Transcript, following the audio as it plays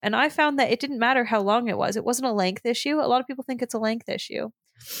And I found that it didn't matter how long it was. It wasn't a length issue. A lot of people think it's a length issue,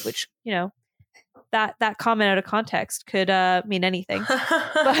 which, you know, that comment out of context could mean anything.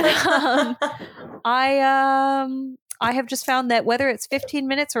 But I have just found that whether it's 15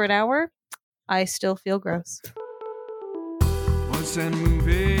 minutes or an hour, I still feel gross. What's that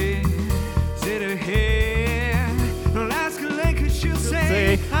movie? Is it a hit? Don't ask her like she'll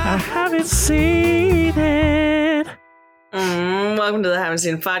say, I haven't seen it. Welcome to the Haven't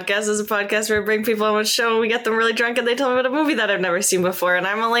Seen Podcast. This is a podcast where we bring people on a show and we get them really drunk and they tell me about a movie that I've never seen before. And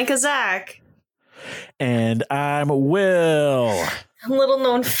I'm Alenka Zach. And I'm Will. Little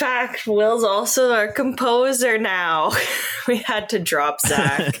known fact, Will's also our composer now. We had to drop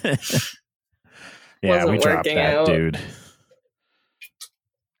Zach. Yeah, we dropped that, out. dude.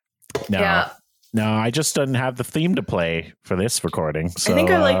 No, I just didn't have the theme to play for this recording. So I think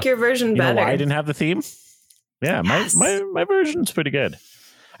I like your version better. You know why I didn't have the theme? Yeah, yes. my version's pretty good.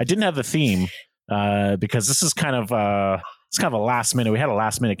 I didn't have the theme because this is kind of a last minute. We had a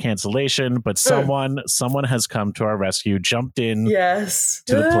last minute cancellation, but someone has come to our rescue, jumped in to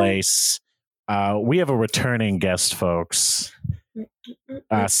the place. We have a returning guest, folks.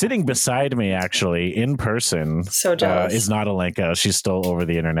 Sitting beside me, actually, in person, so jealous. Is not Alenka. She's still over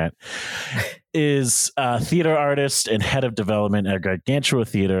the internet. Is a theater artist and head of development at Gargantua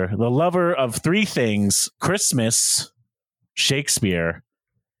Theater, the lover of three things: Christmas, Shakespeare,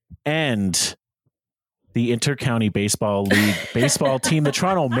 and the Intercounty Baseball League baseball team, the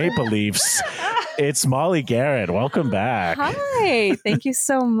Toronto Maple Leafs. It's Molly Garrett. Welcome back. Hi. Thank you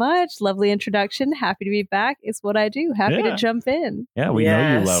so much. Lovely introduction. Happy to be back. It's what I do. Happy to jump in. Yeah, we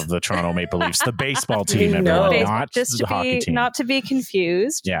know you love the Toronto Maple Leafs, the baseball team, everyone, not just the hockey team. Not to be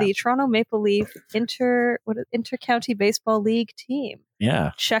confused, the Toronto Maple Leaf Intercounty Baseball League team.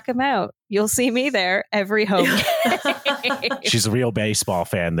 Yeah. Check them out. You'll see me there every home game. She's a real baseball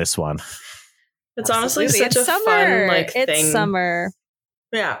fan, this one. It's honestly such a fun thing. It's summer.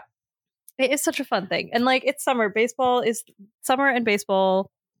 Yeah. It is such a fun thing. And it's summer. Baseball is summer and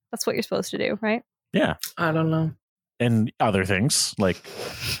baseball. That's what you're supposed to do, right? Yeah. I don't know. And other things like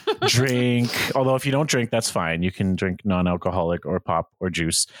drink. Although if you don't drink, that's fine. You can drink non-alcoholic or pop or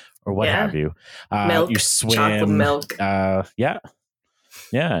juice or what have you. Milk. You swim. Chocolate milk. Yeah.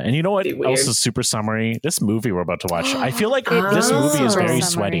 And you know what else is super summery? This movie we're about to watch. I feel like this movie is very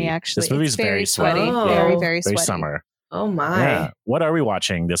sweaty. Actually. This movie is very sweaty. Very, very sweaty. Very summer. Oh my. Yeah. What are we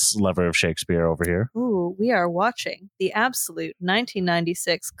watching, this lover of Shakespeare over here? Ooh, we are watching the absolute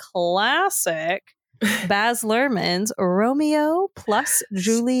 1996 classic Baz Luhrmann's Romeo plus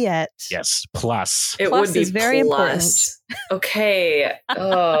Juliet. Yes, plus. It plus would be is very important. Okay.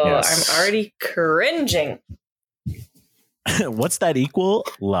 Oh, yes. I'm already cringing. What's that equal?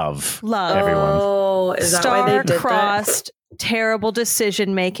 Love. Everyone. Oh, is that why they did crossed, terrible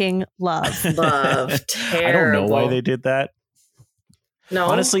decision making. Love. Terrible. I don't know why they did that. No,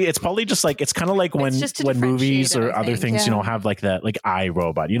 honestly, it's probably just it's kind of like when movies or other things, have that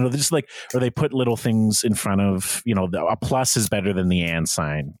iRobot. They're just or they put little things in front of, a plus is better than the and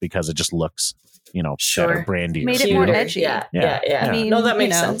sign because it just looks, better, brandier. Made it more edgy. Yeah. I mean, no, that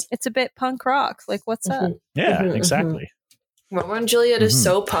makes sense. It's a bit punk rock. What's up? Yeah, exactly. Romeo and Juliet is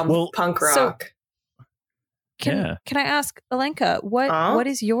so punk rock. So, can I ask, Alenka, what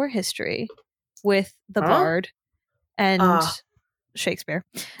is your history with the Bard and Shakespeare?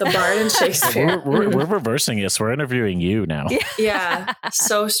 The Bard and Shakespeare. we're reversing this. We're interviewing you now. Yeah,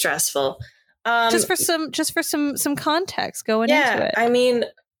 so stressful. Just for some context going into it. I mean,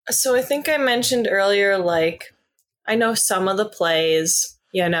 so I think I mentioned earlier, I know some of the plays.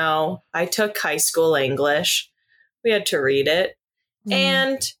 I took high school English. We had to read it.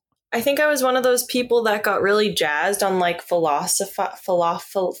 And I think I was one of those people that got really jazzed on philosophizing.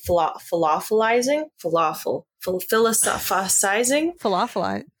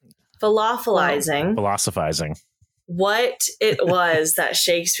 What it was that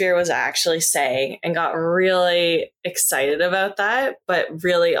Shakespeare was actually saying, and got really excited about that, but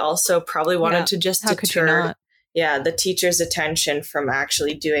really also probably wanted to just deter the teacher's attention from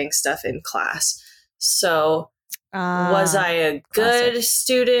actually doing stuff in class. So was I a good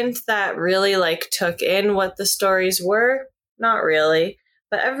student that really took in what the stories were? Not really,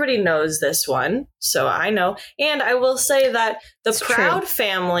 but everybody knows this one, so I know. And I will say that the Proud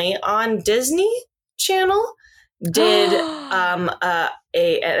Family on Disney Channel did a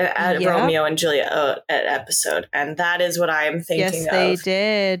Romeo and Juliet episode, and that is what I am thinking of. Yes,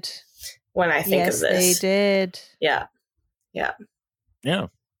 they did. When I think of this. Yes, they did. Yeah.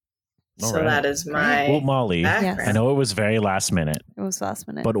 All right. That is my Molly, I know it was very last minute. It was last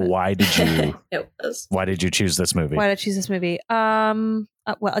minute. But why did you it was. Why did you choose this movie? Why did I choose this movie?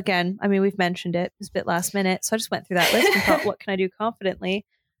 well, again, I mean, we've mentioned it. It was a bit last minute. So I just went through that list and thought, what can I do confidently?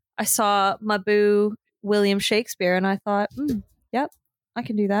 I saw my boo, William Shakespeare, and I thought, yep, I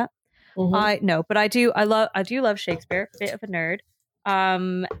can do that. But I do love Shakespeare, bit of a nerd.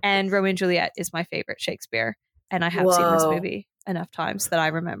 And Romeo and Juliet is my favorite Shakespeare. And I have seen this movie enough times that I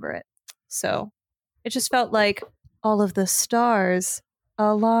remember it. So it just felt like all of the stars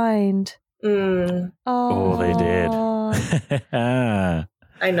aligned. Oh, they did.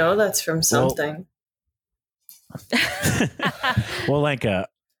 I know that's from something. Well, Lenka,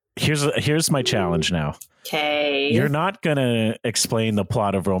 here's my challenge now. Okay. You're not going to explain the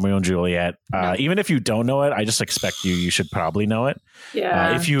plot of Romeo and Juliet. No. Even if you don't know it, I just expect you should probably know it.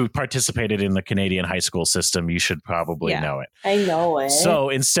 Yeah. If you participated in the Canadian high school system, you should probably know it. I know it. So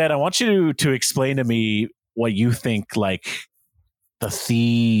instead, I want you to explain to me what you think, like, the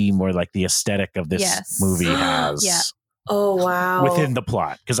theme or like the aesthetic of this movie has. Yeah. Oh, wow. Within the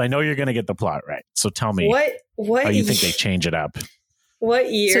plot. Because I know you're going to get the plot right. So tell me what how you think they change it up.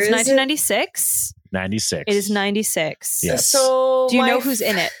 What year so it's is 1996? 96. It is 96. Yes. So do you know who's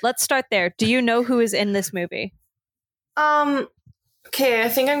in it? Let's start there. Do you know who is in this movie? Okay, I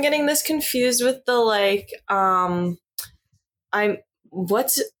think I'm getting this confused with the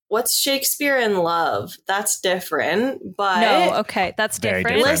what's Shakespeare in Love? That's different, but no, okay, that's Very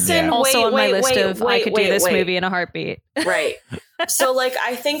different. Listen, also on my list of I could do this movie in a heartbeat. Right. So like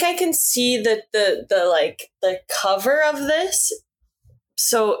I think I can see the cover of this.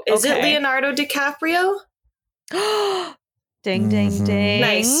 So is it Leonardo DiCaprio? Ding ding ding.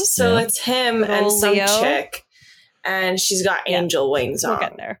 Nice. So it's him and some chick. And she's got angel wings on. We'll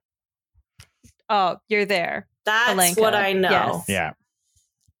get there. Oh, you're there. That's Alenka. what I know. Yes. Yeah.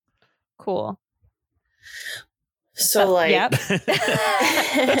 Cool. So yep.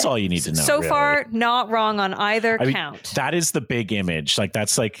 That's all you need to know. So really. far, not wrong on either count. That is the big image. Like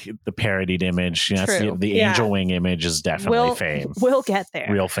that's like the parodied image. You know, True. the angel wing image is definitely fame. We'll get there.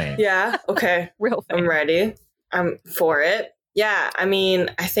 Real fame. Yeah. Okay. Real fame. I'm ready. I'm for it. Yeah. I mean,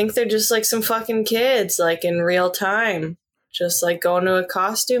 I think they're just like some fucking kids, like in real time, just like going to a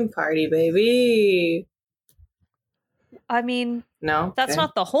costume party, baby. I mean, no, that's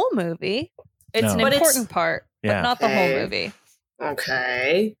not the whole movie. It's an But important part, but not the whole movie.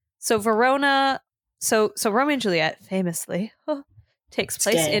 Okay. So Verona, so Romeo and Juliet famously takes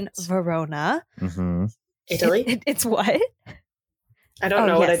place in Verona, Italy. It's what? I don't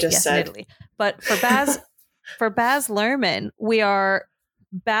know what I just said. Italy. But for Baz Luhrmann, we are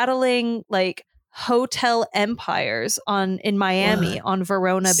battling like hotel empires in Miami on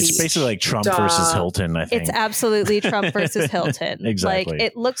Verona Beach. It's basically like Trump versus Hilton, I think. It's absolutely Trump versus Hilton. Exactly. Like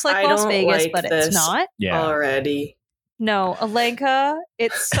it looks like Las Vegas, but it's not. Yeah. Already. No, Alenka,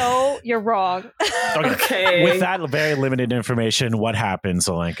 you're wrong. Okay. With that very limited information, what happens,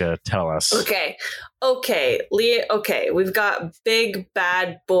 Alenka? Tell us. Okay. Leah, we've got big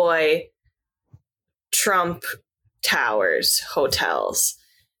bad boy Trump towers, hotels.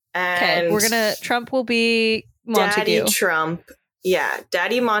 And Trump will be Montague. Daddy Trump. Yeah,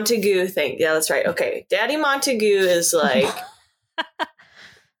 Daddy Montague thing. Yeah, that's right. Okay. Daddy Montague is like,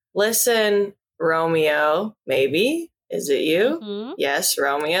 listen, Romeo, maybe. Is it you? Mm-hmm. Yes,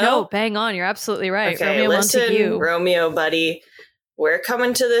 Romeo. No, bang on. You're absolutely right. Okay, Romeo Montague. Romeo, buddy. We're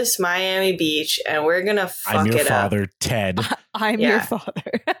coming to this Miami beach and we're going to fuck it up. I'm your father, Ted. I'm your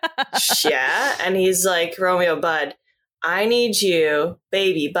father. Yeah. And he's like, Romeo, bud, I need you,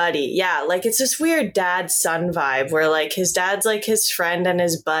 baby, buddy. Yeah. Like it's this weird dad-son vibe where like his dad's like his friend and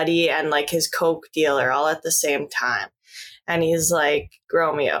his buddy and like his Coke dealer all at the same time. And he's like,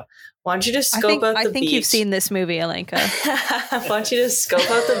 Romeo, why don't you just scope out the beach? I think you've seen this movie, Alenka. Why don't you just scope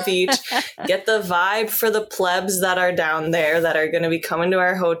out the beach, get the vibe for the plebs that are down there that are going to be coming to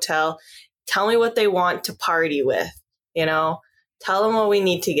our hotel. Tell me what they want to party with, you know? Tell them what we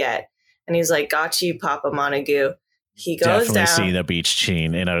need to get. And he's like, got you, Papa Montague. He goes definitely down. See the beach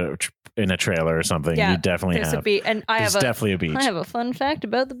scene in a trailer or something. Yeah, you definitely there's have. A beach, and there's definitely a beach. I have a fun fact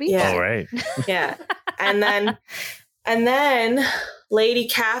about the beach. Yeah. Oh, right. Yeah. And then Lady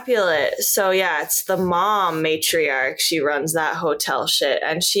Capulet. So yeah, it's the mom matriarch. She runs that hotel shit.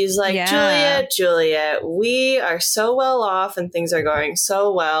 And she's like, Juliet, we are so well off and things are going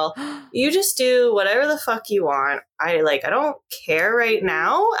so well. You just do whatever the fuck you want. I don't care right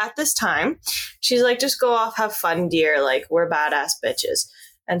now at this time. She's like, just go off, have fun, dear. Like, we're badass bitches.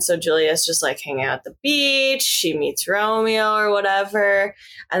 And so Julia's just like hanging out at the beach. She meets Romeo or whatever.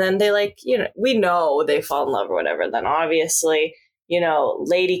 And then they we know they fall in love or whatever. Then obviously,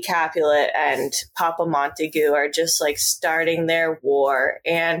 Lady Capulet and Papa Montague are just like starting their war.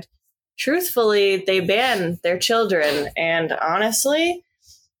 And truthfully, they ban their children. And honestly,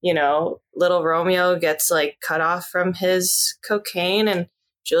 you know, little Romeo gets like cut off from his cocaine, and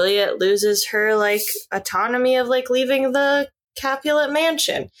Juliet loses her like autonomy of like leaving the Capulet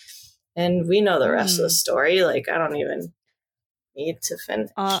mansion. And we know the rest of the story. Like, I don't even need to finish.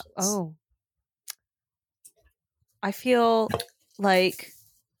 I feel like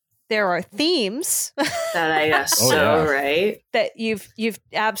there are themes that I guess right that you've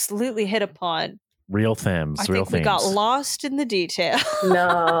absolutely hit upon. Real themes. I think we got lost in the detail.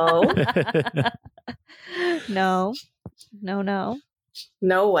 No.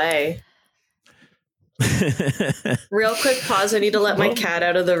 No way. Real quick pause. I need to let my cat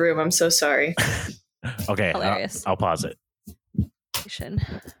out of the room. I'm so sorry. Okay. I'll pause it.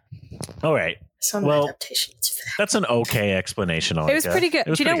 All right. Well, that's an okay explanation. It was pretty good.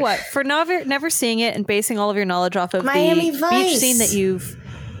 Do you know what? For never seeing it and basing all of your knowledge off of Miami the Vice beach scene that you've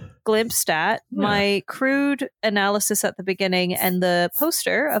glimpsed at, my crude analysis at the beginning and the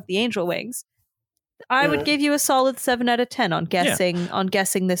poster of the Angel Wings, I would give you a solid 7 out of 10 on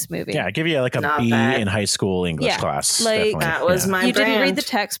guessing this movie. Yeah, I give you like a B in high school English class. Like, definitely. That was my You brand. didn't read the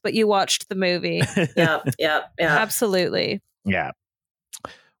text, but you watched the movie. Yep. Absolutely. Yeah.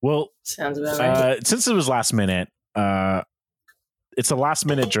 Well, sounds about right. Since it was last minute, it's a last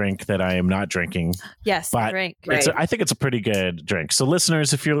minute drink that I am not drinking. Yes, but drink. I think it's a pretty good drink. So,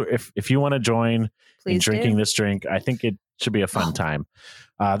 listeners, if you want to join in drinking this drink, I think it should be a fun time.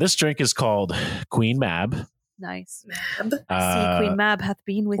 This drink is called Queen Mab. Nice. Mab. I see Queen Mab hath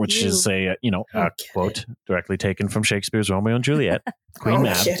been with which you. Is a quote directly taken from Shakespeare's Romeo and Juliet. Queen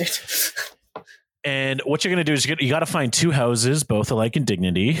Mab. Get it. And what you're going to do is you got to find two houses, both alike in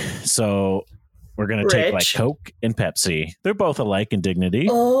dignity. So we're going to take like Coke and Pepsi. They're both alike in dignity.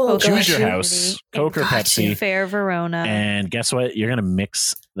 Oh, choose your house, Coke or Pepsi. Fair Verona. And guess what? You're going to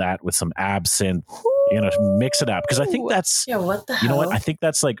mix that with some absinthe. You're going to mix it up. Because I think that's, what the hell? You know what? I think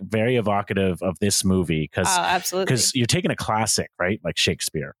that's like very evocative of this movie. Absolutely. Because you're taking a classic, right? Like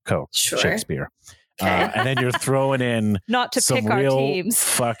Shakespeare, Coke, Shakespeare. Okay. And then you're throwing in not to some pick real our teams.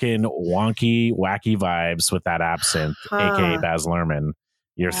 fucking wonky, wacky vibes with that absinthe, aka Baz Luhrmann.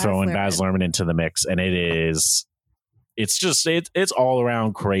 You're throwing Baz Luhrmann into the mix, and it's all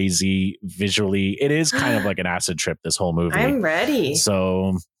around crazy visually. It is kind of like an acid trip, this whole movie. I'm ready.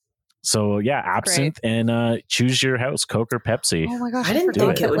 So yeah, absinthe and choose your house, Coke or Pepsi. Oh my gosh, I didn't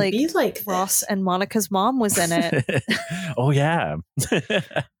think it would be like this. Ross and Monica's mom was in it. Oh yeah.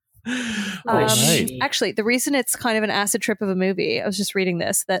 Actually, the reason it's kind of an acid trip of a movie, I was just reading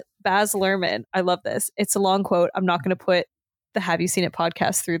this, that Baz Luhrmann, I love this. It's a long quote. I'm not going to put the Have You Seen It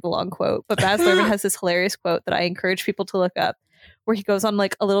podcast through the long quote, but Baz Luhrmann has this hilarious quote that I encourage people to look up, where he goes on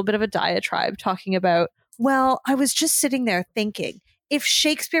like a little bit of a diatribe talking about, well, I was just sitting there thinking, if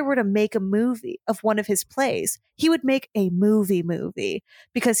Shakespeare were to make a movie of one of his plays, he would make a movie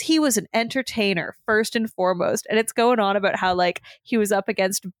because he was an entertainer first and foremost. And it's going on about how like he was up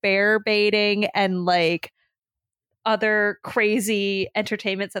against bear baiting and like other crazy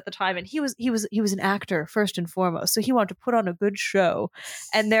entertainments at the time. And he was an actor first and foremost. So he wanted to put on a good show.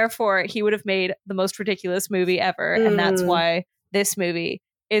 And therefore he would have made the most ridiculous movie ever. And that's why this movie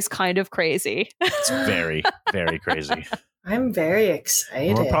is kind of crazy. It's very, very crazy. I'm very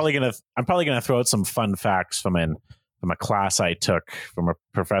excited. I'm probably gonna throw out some fun facts from a class I took from a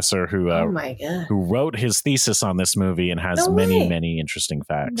professor who wrote his thesis on this movie and has many interesting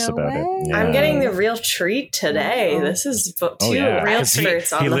facts about it. Yeah. I'm getting the real treat today. This is two real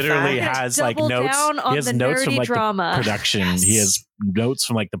experts on the literally fact. has like notes. He has notes from like the production. Yes. He has notes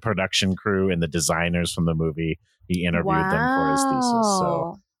from like the production crew and the designers from the movie. He interviewed them for his thesis.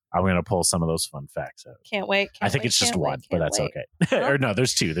 So I'm going to pull some of those fun facts out. Can't wait. I think it's just one, but that's okay. Or no,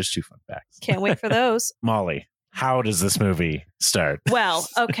 there's two. There's two fun facts. Can't wait for those. Molly, how does this movie start? Well,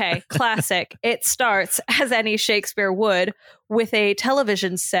 okay, classic. It starts, as any Shakespeare would, with a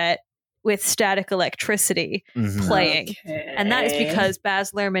television set with static electricity playing. Okay. And that is because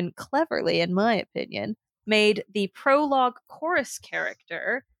Baz Luhrmann cleverly, in my opinion, made the prologue chorus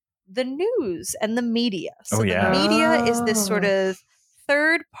character the news and the media. So the media is this sort of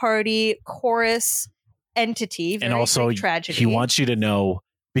third-party chorus entity, and also tragedy. He wants you to know,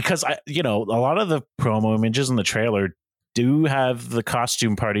 because a lot of the promo images in the trailer do have the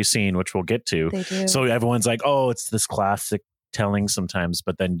costume party scene, which we'll get to. They do. So everyone's like, "Oh, it's this classic telling sometimes,"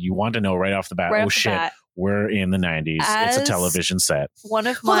 but then you want to know right off the bat, we're in the 90s. It's a television set. One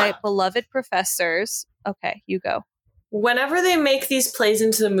of my beloved professors. Okay, you go. Whenever they make these plays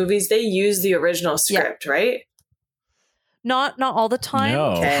into the movies, they use the original script, right? Not all the time. No.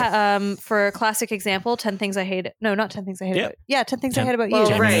 Okay. For a classic example, 10 Things I Hate. No, not 10 Things I Hate Yep. About. Yeah, 10 Things I Hate About Well, You.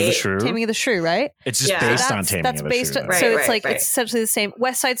 Taming right. of the Shrew. Taming of the Shrew, right? It's just Yeah. based on Taming That's of the based Shrew. on. though. So Right, it's like right. it's essentially the same.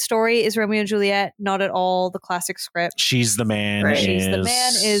 West Side Story is Romeo and Juliet, not at all the classic script. She's the Man Right. She's the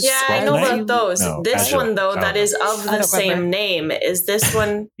Man is- Yeah, I know Twelfth about Night? those. No, This Azure. one, though, Oh. that is of I the don't same remember. name. Is this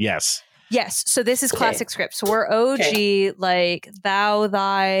one? Yes. Yes. So this is Okay. classic script. So we're OG, like thou,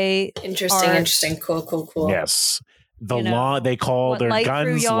 thy. Interesting, Art. interesting. Cool. Yes. The You know, long they call what their light through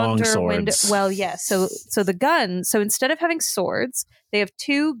guns yonder longswords. Well, yes. So the guns. So instead of having swords, they have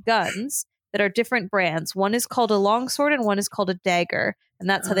two guns that are different brands. One is called a longsword and one is called a dagger, and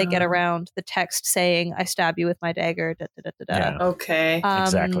that's how they get Oh. around the text saying "I stab you with my dagger." Da, da, da, da, da. Yeah. Okay.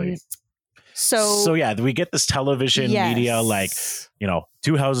 Exactly. So yeah, we get this television yes. media, like,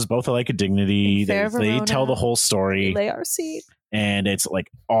 two houses, both alike a dignity. In Fair They Verona, tell the whole story, lay our seat. and it's like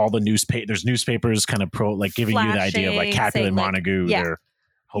all the there's newspapers kind of giving you the idea of like Flashing, Capulet saying, and like, Montague, yeah. their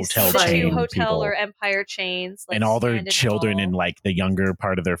You see hotel the chain two hotel people. or empire chains, like, And all their standing children tall. and like the younger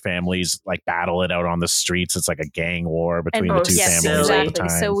part of their families like battle it out on the streets. It's like a gang war between And the two yes, families all the exactly.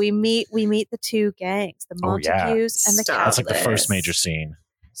 time. So we meet the two gangs, the Oh, yeah. Montagues and the Stop. That's like the this. first major scene.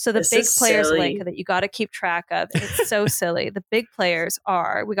 So the This big is players, silly. Linka, that you got to keep track of. It's so silly. The big players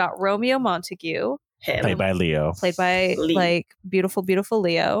we got Romeo Montague, Him. Played by Leo. played by Lee. like beautiful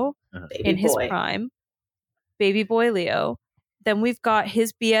Leo Baby in his boy. prime, baby boy Leo. Then we've got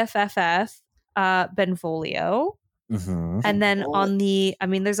his BFFF, Benvolio. Mm-hmm. And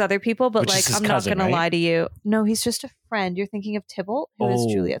then there's other people, but Which is like, his I'm cousin, not going right? to lie to you. No, he's just a friend. You're thinking of Tybalt, who is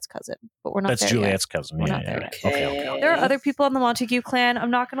Oh. Juliet's cousin, but we're not That's there yet. Juliet's cousin. We're Yeah, not yeah, there yeah. yet. Okay. There are other people on the Montague clan.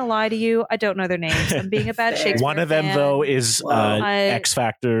 I'm not going to lie to you. I don't know their names. I'm being a bad Fair. Shakespeare One of them fan. though is Wow. X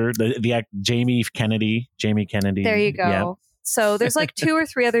Factor, the Jamie Kennedy. There you go. Yeah. So there's like two or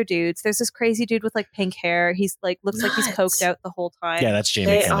three other dudes. There's this crazy dude with like pink hair. He's like looks like he's Nuts. coked out the whole time. Yeah, that's Jamie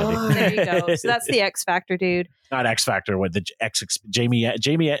They Kennedy. are. There you go. So that's the X Factor dude. Not X Factor. What the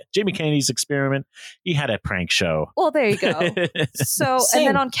Jamie Kennedy's experiment? He had a prank show. Well, there you go. So and Same.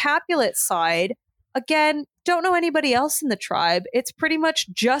 then on Capulet's side, again, don't know anybody else in the tribe. It's pretty much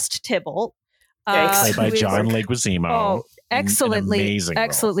just Tybalt. Yikes. Played by who is- John Leguizamo. Oh, An amazing role.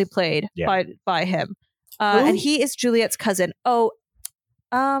 excellently played Yeah. by him. Who? And he is Juliet's cousin. Oh,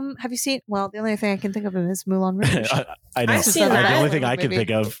 have you seen? Well, the only thing I can think of him is Moulin Rouge. I know. I've seen that. The only thing I can Movie. think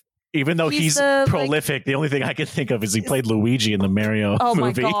of, even though He's he's the, like- prolific, the only thing I can think of is he played Luigi in the Mario Oh my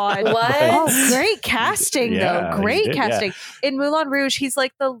movie. god! What? Oh, great casting Yeah, though. he Great did, yeah. casting. In Moulin Rouge, he's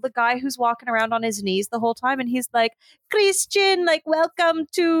like the guy who's walking around on his knees the whole time, and he's like, Christian, like welcome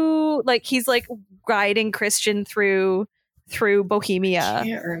to, like he's like guiding Christian through Bohemia.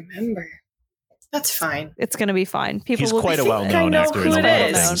 Can't remember. That's fine. It's gonna be fine. People He's will quite be a well-known know actor who in a it lot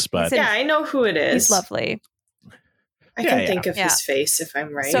of is. things, but He's in- Yeah, I know who it is. He's lovely. I Yeah, can yeah. think of Yeah. his face if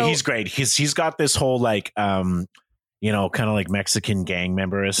I'm right. So- he's great. He's got this whole like kind of like Mexican gang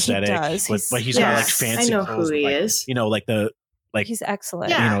member aesthetic, does. but he's got like Yes, fancy I know clothes who with, he like, is. like He's excellent.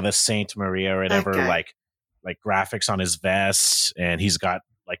 Yeah. the Saint Maria or whatever, guy. like graphics on his vest, and he's got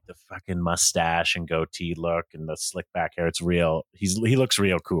like the fucking mustache and goatee look and the slick back hair. It's real. He looks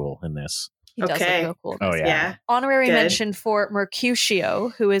real cool in this. He does look Okay. real cool. Oh yeah. Yeah. Honorary Good. mention for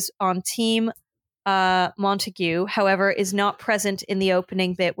Mercutio, who is on Team Montague, however, is not present in the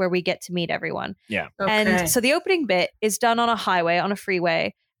opening bit where we get to meet everyone. Okay. And so the opening bit is done on a highway, on a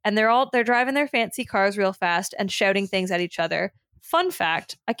freeway, and they're driving their fancy cars real fast and shouting things at each other. Fun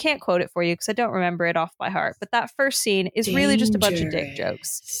fact, I can't quote it for you because I don't remember it off by heart, but that first scene is really just a bunch of dick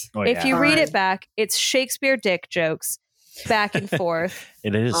jokes. Oh, If yeah. you read Fun. it back, it's Shakespeare dick jokes back and forth.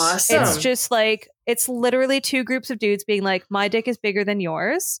 It is Awesome. It's just like, it's literally two groups of dudes being like, my dick is bigger than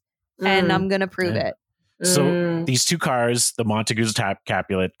yours, and I'm going to prove Yeah. it. So these two cars, the Montagues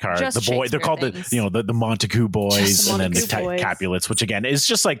Capulet car, Just the boy, they're Shakespeare called things. the Montague boys, Just the and then the Montague boys. Capulets, which again is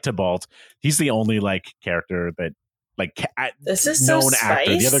just like Tybalt. He's the only like character that like This is known so actor.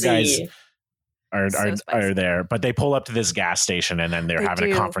 spicy. The other guys are So spicy. are there, but they pull up to this gas station and then they're They having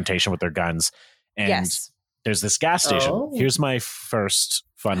do. a confrontation with their guns. And Yes. there's this gas station. Oh. Here's my first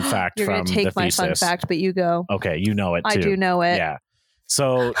fun fact You're from going to take the my thesis. fun fact, but you go. Okay, you know it too. I do know it. Yeah.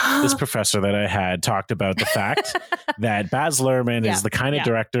 So this professor that I had talked about the fact that Baz Luhrmann Yeah, is the kind of yeah.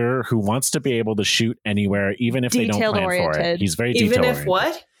 director who wants to be able to shoot anywhere, even if they don't plan for it. Detail-oriented. He's very Even detail if oriented.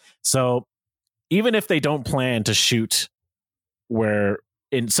 what? So even if they don't plan to shoot where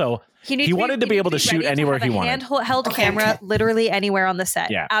in so he wanted to be able to shoot ready anywhere have he a wanted. Handheld Okay, camera okay. literally anywhere on the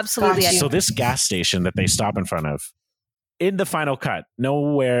set. Yeah. Absolutely Gotcha. anywhere. So this gas station that they stop in front of, in the final cut,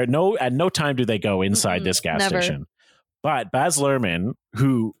 at no time do they go inside Mm-mm, this gas never. station. But Baz Luhrmann,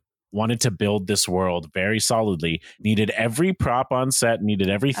 who wanted to build this world very solidly, needed every prop on set, needed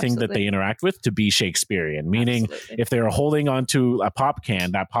everything that they interact with to be Shakespearean. Meaning, if they were holding onto a pop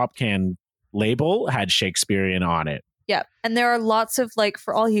can, that pop can label had Shakespearean on it. Yeah. And there are lots of, like,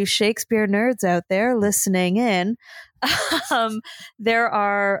 for all you Shakespeare nerds out there listening in, there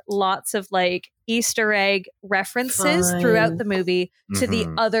are lots of like Easter egg references throughout the movie to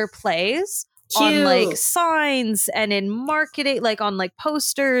the other plays. On like signs and in marketing, like on like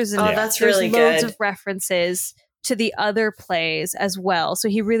posters, and that's really good. Loads of references to the other plays as well. So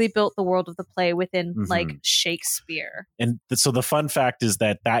he really built the world of the play within like Shakespeare. And so the fun fact is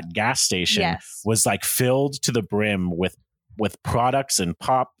that gas station was like filled to the brim with products and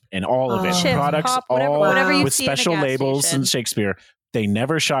pop and all of it. Chip, products, pop, whatever you with see special in a gas labels station. and Shakespeare. They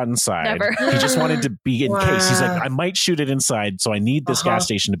never shot inside. Never. He just wanted to be in case. He's like, I might shoot it inside, so I need this gas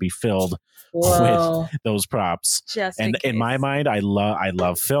station to be filled with those props. Just and in my mind, I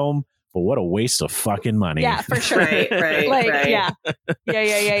love film, but what a waste of fucking money. Yeah, for sure. Right. Yeah.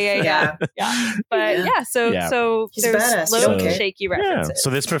 But so there's loads of shaky references. Yeah. So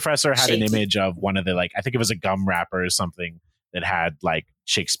this professor had an image of one of the, like, I think it was a gum wrapper or something that had like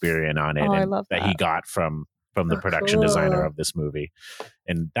Shakespearean on it, I love that he got from the production designer of this movie.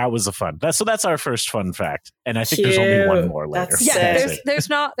 And that was that's our first fun fact. And I think there's only one more later. There's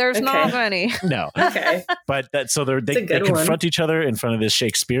not many. No. Okay. But they confront each other in front of this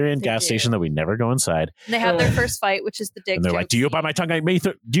Shakespearean gas station that we never go inside. And they have their first fight, which is the dick. And they're like, do you bite my tongue at me?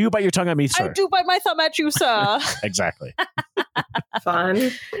 Do you bite your tongue at me, sir? I do bite my thumb at you, sir. Exactly.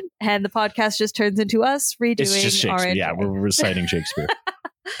 Fun. And the podcast just turns into us redoing it's just Shakespeare. our Yeah, we're reciting Shakespeare.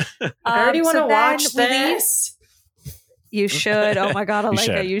 I already want to watch this. You should. Oh my God,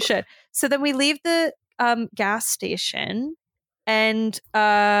 Aleka, You you should. So then we leave the gas station, and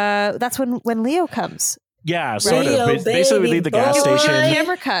that's when Leo comes. Yeah, sort of. Basically, we leave the gas station.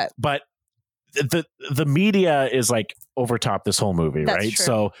 Camera cut. But the media is like overtop this whole movie, That's right? true.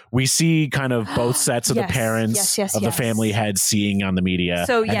 So we see kind of both sets of the parents of the family heads seeing on the media,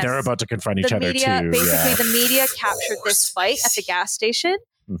 so, and they're about to confront each other too. Basically, the media captured this fight at the gas station.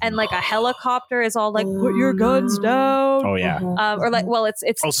 And like a helicopter is all like, put your guns down. Oh yeah. Or like, well, it's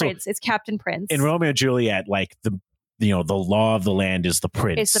also, Prince. It's Captain Prince. In Romeo and Juliet, like the law of the land is the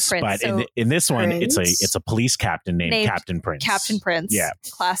prince. It's the prince. But so in this one, Prince? it's a police captain named Captain Prince. Captain Prince. Yeah.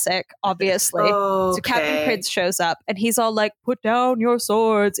 Classic, obviously. Okay. So Captain Prince shows up and he's all like, put down your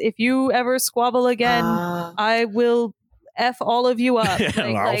swords. If you ever squabble again, I will F all of you up.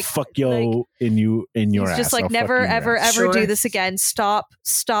 I'll fuck you in your ass. Just like, never, ever, ever do this again. Stop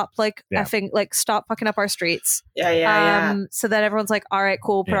effing, like, stop fucking up our streets. Yeah. So that everyone's like, all right,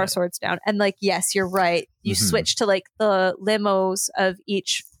 cool, put our swords down. And like, yes, you're right. You switch to like the limos of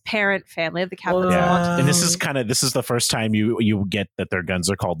each parent family of the captains. Yeah. And this is the first time you get that their guns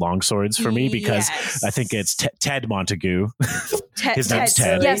are called long swords for me, because I think it's Ted Montague. His name's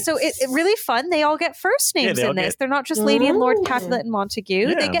Ted. Yeah, so it really fun. They all get first names in this. They're not just Lady and Lord Capulet and Montague.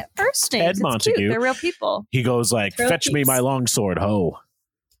 Yeah. They get first names. Ted Montague. Cute. They're real people. He goes like, fetch me my long sword, ho.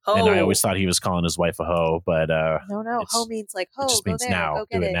 And I always thought he was calling his wife a hoe, but no, ho means like ho. It just means now. Go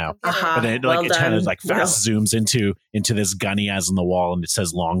get do it now. Uh-huh. But then it kind of like fast zooms into this gun he has on the wall, and it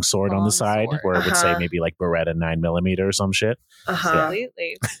says long sword on the side, where it would say maybe like Beretta 9mm or some shit.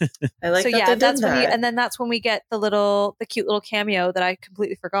 Absolutely. I like so that. That's when and then that's when we get the cute little cameo that I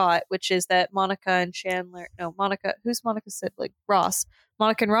completely forgot, which is that Monica and Chandler. No, Monica. Who's Monica's sibling? Ross.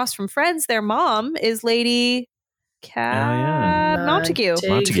 Monica and Ross from Friends. Their mom is Lady Montague.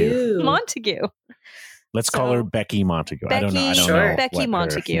 Let's call her Becky Montague. I don't know. Becky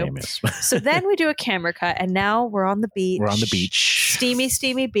Montague. So then we do a camera cut, and now we're on the beach. We're on the beach. Steamy,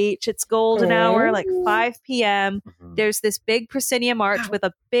 steamy beach. It's golden hour, like 5 p.m. There's this big proscenium arch with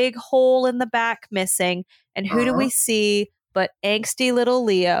a big hole in the back missing. And who do we see but angsty little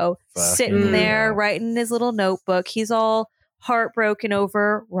Leo sitting there writing his little notebook. He's all heartbroken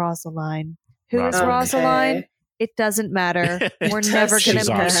over Rosaline. Who is Rosaline? It doesn't matter. We're never going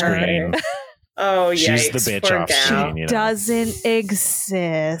to meet her. Oh, yeah. She's the bitch off screen. She doesn't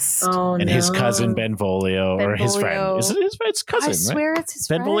exist. Oh, and his cousin Benvolio, or his friend. Is it his cousin? I swear it's his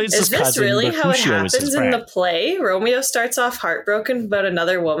friend. Benvolio's his cousin. Is this really how it happens in the play? Romeo starts off heartbroken about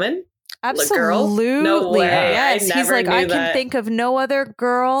another woman? Absolutely. No way. Yes. He's like, I that. can think of no other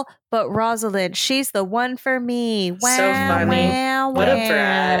girl but Rosalind. She's the one for me. Wow, so funny. What a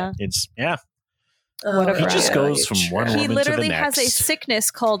brat. It's, He just goes from one woman to the next. He literally has a sickness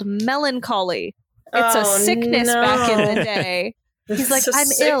called melancholy. It's a sickness back in the day. He's like, I'm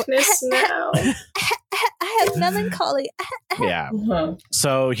ill. Now. I have melancholy. Yeah.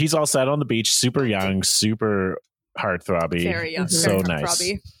 So he's all set on the beach, super young, super heartthrobby. Very young. So very nice.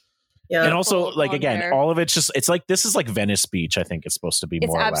 heartthrobby. Yeah. And also, like, again, there. all of it's just, it's like, this is like Venice Beach, I think it's supposed to be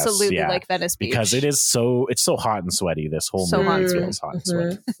more or less. It's absolutely like Venice Beach. Because it's so hot and sweaty. This whole movie feels hot and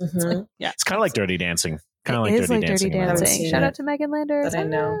sweaty. Yeah. It's kind of like Dirty Dancing. Kind of It like is Dirty Dancing. Shout out to Megan Landers. That I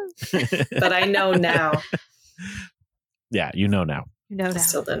know. But I know now. Yeah, you know now. You know I now.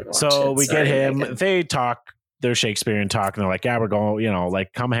 still didn't watch So it. we Sorry, get him. Megan. They talk. They're Shakespearean talk, and they're like, "Yeah, we're going. You know,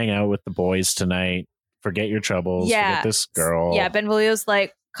 like, come hang out with the boys tonight. Forget your troubles. Yeah. Forget this girl." Yeah, Benvolio's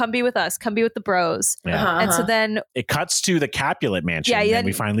like, come be with us. Come be with the bros. Yeah. And so then, It cuts to the Capulet mansion, Yeah, and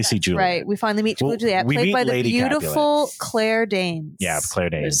we finally see Juliet. right, we finally meet Well, Juliet, we played meet by the Lady beautiful Claire Danes. Yeah, Claire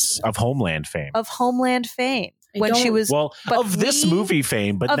Danes of Homeland fame. Of Homeland fame. I When she don't- was Well, but of this we- movie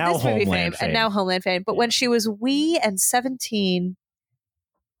fame, but of now this movie Homeland fame. and now Homeland fame. But when she was wee and 17,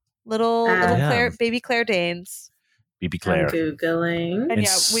 little Yeah. Claire, baby Claire Danes. BB I'm Claire. Googling. And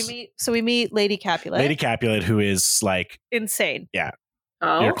It's- we meet Lady Capulet. Lady Capulet, who is like Insane. your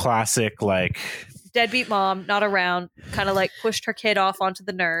Oh, classic, like, Deadbeat mom, not around, kind of like pushed her kid off onto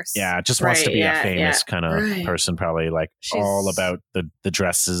the nurse. yeah, just wants to Right, be yeah, a famous yeah. kind of Right. person, probably like She's- all about the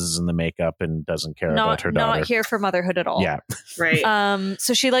dresses and the makeup and doesn't care about Not, her daughter. not here for motherhood at all. Yeah. right.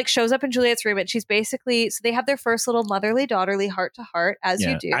 So she like shows up in Juliet's room and she's basically, so they have their first little motherly daughterly heart to heart, as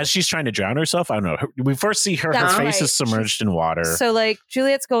Yeah. you do. As she's trying to drown herself, I don't know. We first see her That's face right. is submerged in water. So like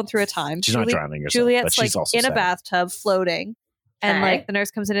Juliet's going through a time. She's not drowning herself, Juliet's but she's like also in a sad. bathtub floating. And Okay. like the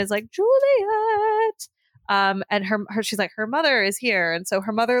nurse comes in and is like, Juliet. And her she's like, her mother is here. And so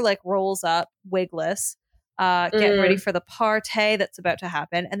her mother like rolls up wigless, getting ready for the party that's about to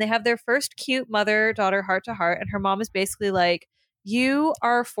happen. And they have their first cute mother-daughter heart to heart. And her mom is basically like, you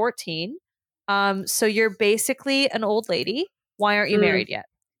are 14. So you're basically an old lady. Why aren't you married yet?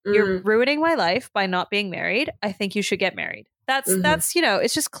 You're ruining my life by not being married. I think you should get married. That's you know,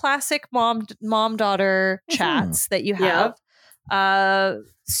 it's just classic mom daughter chats that you have.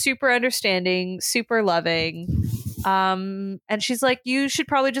 Super understanding, super loving. And she's like, you should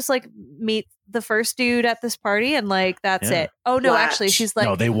probably just like meet the first dude at this party and like that's Yeah. it. Oh no, Latch. actually she's like,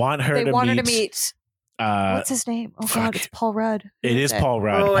 no, they want her to meet. What's his name? Oh god, it's Paul Rudd. It is Paul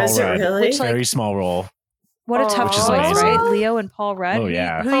Rudd. Oh, Paul is it Rudd. really? Which, like, Very small role. What a tough Which choice, is amazing. right? Leo and Paul Rudd. Oh,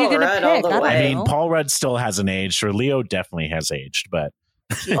 yeah. Who are you Paul gonna Rudd all pick? the I don't way. I mean, know. Paul Rudd still hasn't aged, or Leo definitely has aged, but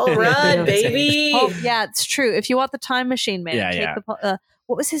Paul Rudd, baby. Oh yeah, it's true. If you want the time machine, man, Yeah, take yeah. the.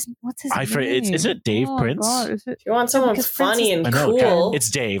 What's his name? Isn't it Dave Oh, Prince? God, is it If you want someone because Prince funny is- and I know, cool, it's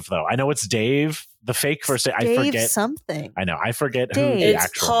Dave though. I know it's Dave. The fake first name. I Dave forget. something. I know. I forget who Dave. the it's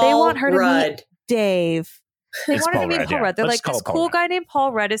actual. Paul They want her to meet Rudd. Dave. They It's wanted Paul to meet Rudd, Paul yeah. Rudd. They're Let's like, call this it Paul cool Rudd. guy named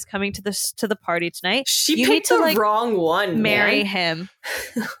Paul Rudd is coming to the party tonight. She You picked need to, the like, wrong one. Marry man.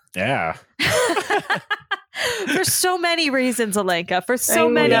 him Yeah, for so many reasons, Alenka. For so I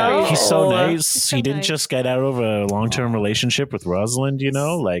many know. reasons. he's so Oh, nice. he's so He didn't nice. just get out of a long-term relationship with Rosalind. You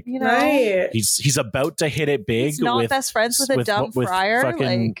know, like You know, Right. he's about to hit it big. he's not with, best friends with a dumb with friar.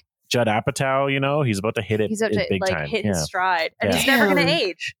 fucking Like Judd Apatow. You know, he's about to hit it. he's up to big like time. hit Yeah. his stride, and Yeah. he's never going to Damn.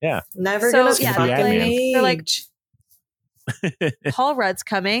 age. Never So, gonna yeah, fucking they're like- age. they're like, Paul Rudd's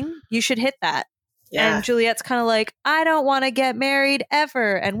coming. You should hit that. yeah. And Juliet's kind of like, I don't want to get married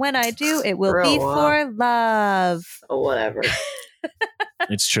ever. And when I do, it will be Grow up. for love. Oh, whatever.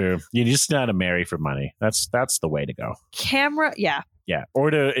 It's true. You just gotta marry for money. That's the way to go. Camera. Yeah. Yeah, or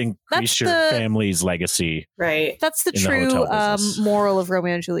to increase That's your the- family's legacy. Right. That's the In the true hotel business. moral of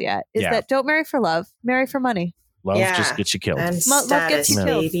Romeo and Juliet is Yeah. that don't marry for love, marry for money. Love Yeah. just gets you killed. And Love gets you status,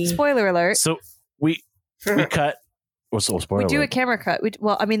 killed. baby. Spoiler alert. So we cut. What's the spoiler? We do a alert? camera cut.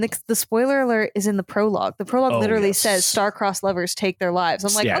 I mean, the spoiler alert is in the prologue. The prologue Oh, literally yes. says star-crossed lovers take their lives.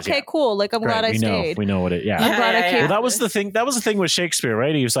 I'm like, Yeah, okay, yeah. cool. Like, I'm glad Right, I we know. stayed. We know what it. Yeah. I'm glad I Yeah, came. Well, that was the thing. That was the thing with Shakespeare,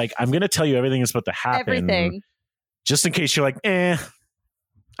 right? He was like, "I'm going to tell you everything that's about to happen, Everything. just in case you're like,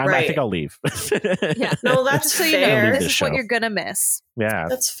 I Right. think I'll leave." Yeah. No, that's Just so you know, fair. this This is what show. you're gonna miss. Yeah.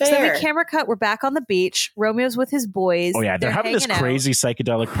 That's So then fair. we camera cut. We're back on the beach. Romeo's with his boys. Oh yeah, they're having this hanging out. crazy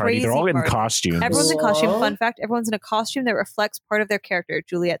psychedelic party. They're all Crazy in party. costumes. Everyone's in costume. Whoa. Fun fact: everyone's in a costume that reflects part of their character.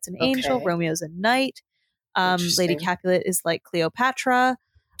 Juliet's an angel. Okay. Romeo's a knight. Lady Interesting. Capulet is like Cleopatra.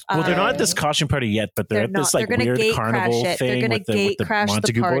 Well, they're not at Okay. this costume party yet, but they're They're at this not. like They're gonna weird gate carnival crash it. They're thing gonna with the gate crash the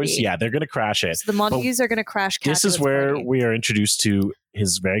Montague party. boys. Yeah, they're gonna crash it. So the Montagues are going to crash. This is Capulet's where party. we are introduced to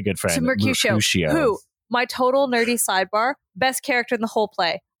his very good friend to Mercutio, who my total nerdy sidebar, best character in the whole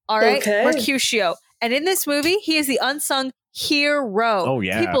play. All right, Okay. Mercutio, and in this movie, he is the unsung hero. Oh,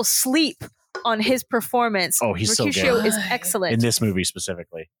 yeah. people sleep on his performance. Oh, he's so Mercutio good. is excellent. in this movie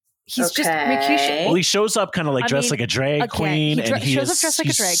specifically. He's just Okay. Mercutio. Well, he shows up kind of like I dressed mean, like a drag again, queen, he and he shows up is dressed like a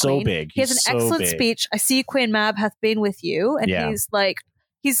he's drag so queen. big. He has an He's so excellent big. speech. I see Queen Mab hath been with you, and Yeah. he's like,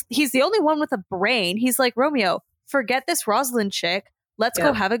 he's the only one with a brain. He's like, Romeo, forget this Rosalind chick. Let's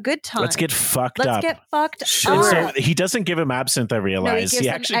go have a good time. Let's get fucked up. Let's get fucked Sure. up. So he doesn't give him absinthe, I realize. No, he gives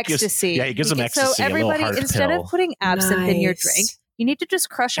actually him ecstasy. he gives him ecstasy. So everybody, instead pill. of putting absinthe in your drink, you need to just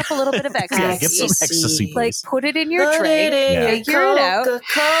crush up a little bit of ecstasy. Yeah, get some ecstasy, please. Like, put it in your drink, figure it out,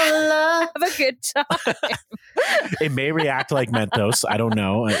 Coca-Cola. have a good time. It may react like Mentos. I don't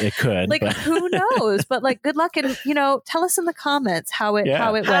know. It could. Like, but. who knows? But like, good luck, and tell us in the comments how it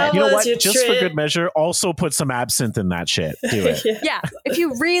went. You know what? your Just trip? for good measure, also put some absinthe in that shit. Do it. Yeah, if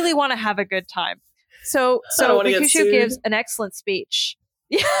you really want to have a good time. So Mercutio gives an excellent speech.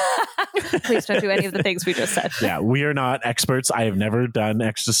 Yeah. Please don't do any of the things we just said. Yeah, we are not experts. I have never done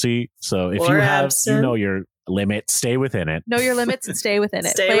ecstasy. So if Or you have, absinthe. you know your limit, stay within it. Know your limits and stay within it.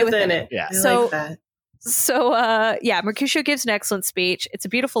 Stay Play within it. Yeah. I So- like that. So, Mercutio gives an excellent speech. It's a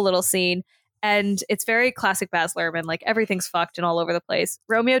beautiful little scene, and it's very classic Baz Luhrmann. Like, everything's fucked and all over the place.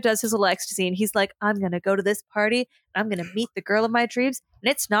 Romeo does his little ecstasy, and he's like, I'm going to go to this party, and I'm going to meet the girl of my dreams, and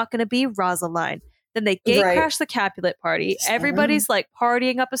it's not going to be Rosaline. Then they gate crash the Capulet party. Everybody's like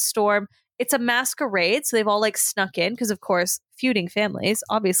partying up a storm. It's a masquerade, so they've all like snuck in because, of course, feuding families.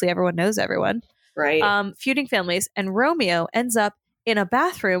 Obviously, everyone knows everyone. Right. Feuding families, and Romeo ends up in a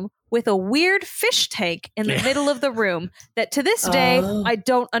bathroom with a weird fish tank in the middle of the room that to this day I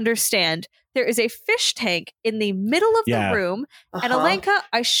don't understand. There is a fish tank in the middle of the room, and Alenka,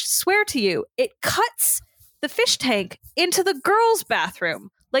 I swear to you, it cuts the fish tank into the girls' bathroom.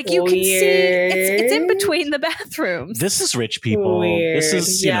 Like, you can see it's in between the bathrooms. This is rich people. Weird. This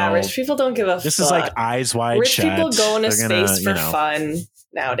is, you know, rich people don't give a fuck. This is like eyes wide rich shut. people go into They're space for fun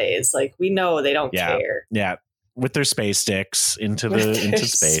nowadays. Like, we know they don't care. Yeah. With their space sticks into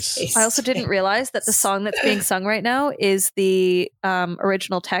space. I also didn't realize that the song that's being sung right now is the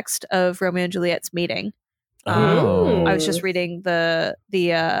original text of Romeo and Juliet's meeting. I was just reading the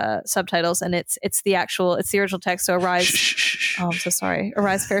subtitles, and it's the original text. So arise, I'm so sorry.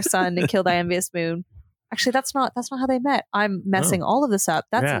 Arise, fair sun, and kill thy envious moon. Actually, that's not how they met. I'm messing all of this up.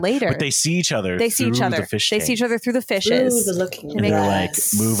 That's later. But they see each other. They see each other. The fish they see each other through the fishes. Ooh, the looking and they're like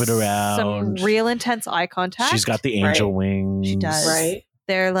moving around. Some real intense eye contact. She's got the angel wings. She does. Right.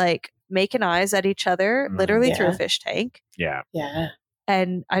 They're like making eyes at each other, literally through a fish tank. Yeah. Yeah.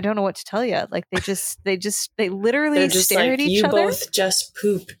 And I don't know what to tell you. Like, they literally stare like, at each you other. You both just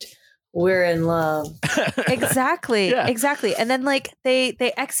pooped. We're in love. Exactly. Exactly. And then like they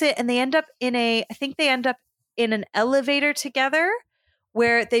exit, and they end up in an elevator together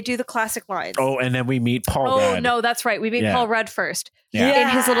where they do the classic lines. Oh, and then we meet Paul Rudd. Oh, no, that's right. We meet Paul Rudd first. Yeah.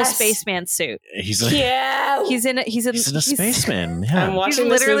 In his little spaceman suit. He's in a spaceman. Yeah. I'm watching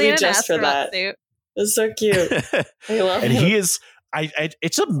this movie just for that. Suit. It's so cute. I love and him. he is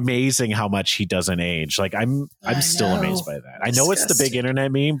it's amazing how much he doesn't age. Like I'm still amazed by that. I know it's the big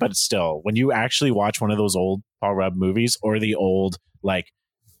internet meme, but still, when you actually watch one of those old Paul Rudd movies or the old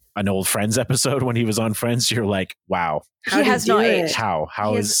an old Friends episode when he was on Friends, you're like, wow. He has not aged. How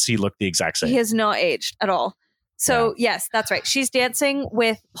does he look the exact same? He has not aged at all. So yes, that's right. She's dancing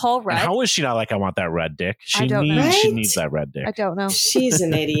with Paul Rudd. And how is she not like, I want that red dick? I don't know. She needs that red dick. I don't know. She's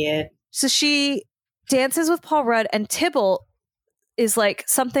an idiot. So she dances with Paul Rudd, and Tybalt is like,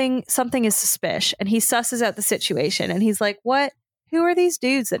 something is suspicious, and he susses out the situation, and he's like, what? Who are these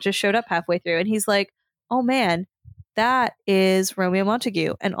dudes that just showed up halfway through? And he's like, oh man, that is Romeo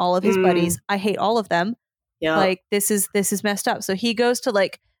Montague and all of his buddies. I hate all of them. Yeah. Like, this is messed up. So he goes to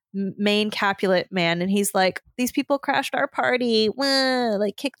like main Capulet man, and he's like, these people crashed our party. Wah,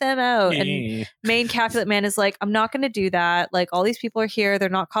 like, kick them out. And main Capulet man is like, I'm not going to do that. Like, all these people are here. They're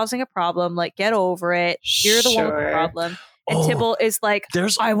not causing a problem. Like, get over it. You're the one with the problem. And Tybalt is like,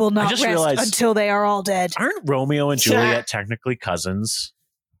 I will not rest until they are all dead. Aren't Romeo and Juliet technically cousins?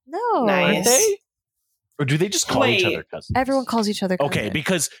 No. Nice. Aren't they? Or do they just call each other cousins? Everyone calls each other cousins. Okay,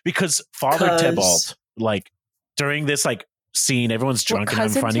 because Father Tybalt, like, during this like scene, everyone's drunk and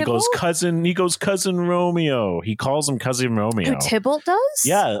having fun. Tybalt? He goes cousin Romeo. He calls him cousin Romeo. Who, Tybalt does?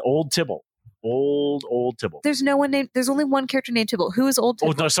 Yeah, old Tybalt. Old Tybalt. There's only one character named Tybalt. Who is old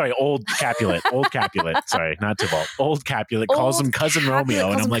Tybalt? Oh no, sorry, old Capulet. Old Capulet. Sorry, not Tybalt. Old Capulet calls him cousin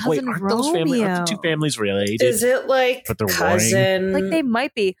Romeo, and I'm like, wait, aren't the two families related? Is it like but they're cousin? Like, they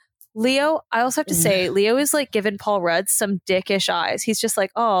might be. Leo, I also have to say, Leo is like giving Paul Rudd some dickish eyes. He's just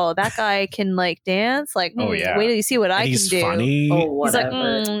like, oh, that guy can like dance. Like, wait till you see what I can do. Funny. Oh,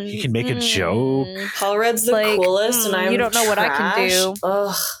 whatever. He's like, he can make a joke. Paul Rudd's the coolest, and I'm you don't know what I can do.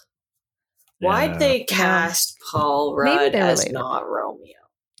 Ugh. Why'd they cast Paul Rudd as not Romeo?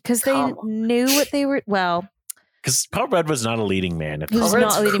 Because they knew what they were. Well, Because Paul Rudd was not a leading man. He was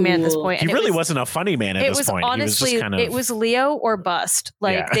not a leading man at this point. He really wasn't a funny man at this point. Honestly, he was just kind of, it was Leo or bust.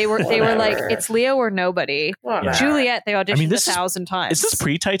 Like they were like, it's Leo or nobody. Yeah. Juliet, they auditioned 1,000 times. Is this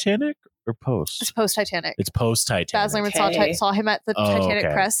pre-Titanic or post? It's post-Titanic. It's post-Titanic. Baz Luhrmann saw him at the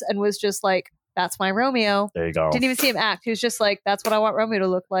Titanic press and was just like, that's my Romeo. There you go. Didn't even see him act. He was just like, that's what I want Romeo to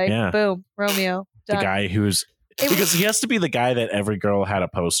look like. Yeah. Boom, Romeo. Done. The guy who's... Because he has to be the guy that every girl had a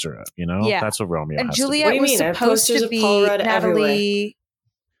poster of, you know? Yeah. That's what Romeo and has Juliet to be. was supposed to be Natalie... Everywhere.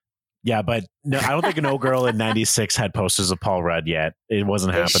 Yeah, but no, I don't think no girl in 96 had posters of Paul Rudd yet. It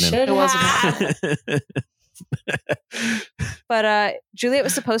wasn't happening. It wasn't happening. But Juliet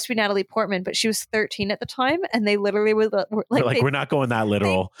was supposed to be Natalie Portman, but she was 13 at the time, and they literally were like, we're not going that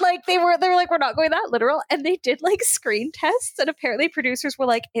literal. They were like, we're not going that literal, and they did like screen tests, and apparently producers were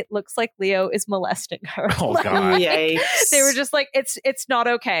like, it looks like Leo is molesting her. Oh god! Yikes. They were just like, it's not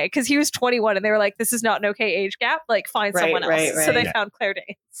okay, because he was 21, and they were like, this is not an okay age gap. Like, find someone else. Right. So they found Claire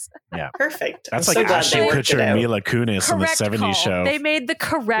Danes. Yeah, perfect. That's like Ashton Kutcher and Mila Kunis in the '70s show. They made the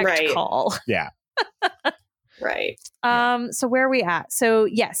correct call. Yeah. Right. So where are we at? So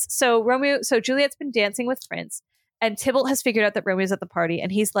yes. So Juliet's been dancing with Prince, and Tybalt has figured out that Romeo's at the party,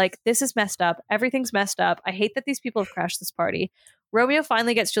 and he's like, this is messed up. Everything's messed up. I hate that these people have crashed this party. Romeo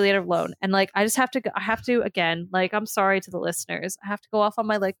finally gets Juliet alone, and like, I have to again, like, I'm sorry to the listeners. I have to go off on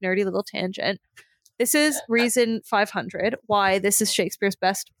my like nerdy little tangent. This is reason 500 why this is Shakespeare's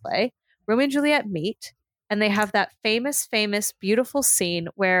best play. Romeo and Juliet meet, and they have that famous, beautiful scene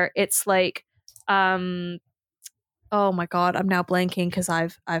where it's like, oh my god, I'm now blanking because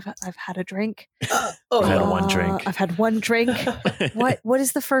I've had a drink. I've had one drink. I've had one drink. What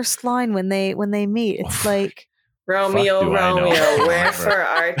is the first line when they meet? It's like, Romeo, wherefore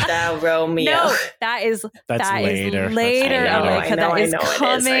art thou, Romeo? No, that's later. That is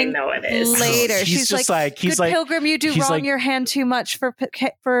coming later. She's like, good pilgrim, you do wrong your hand too much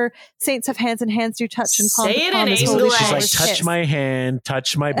for saints of hands and hands do touch and palm to palm. She's like, touch my hand,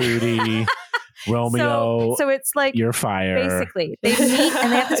 touch my booty. Romeo, so it's like you're fire. Basically, they meet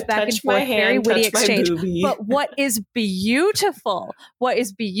and they have this back and forth, very witty exchange. But what is beautiful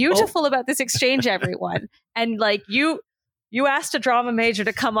about this exchange, everyone, and like you asked a drama major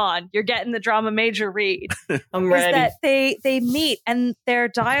to come on, you're getting the drama major read. I'm ready. Is that they meet and their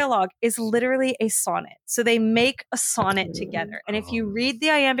dialogue is literally a sonnet. So they make a sonnet together. And if you read the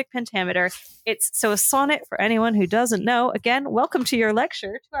iambic pentameter, so a sonnet, for anyone who doesn't know, again, welcome to our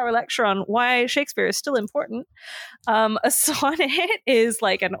lecture on why Shakespeare is still important. A sonnet is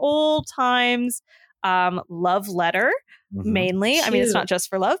like an old times love letter. Mm-hmm. Mainly. Cute. I mean, it's not just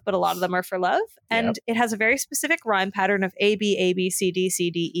for love, but a lot of them are for love. And it has a very specific rhyme pattern of A, B, A, B, C, D,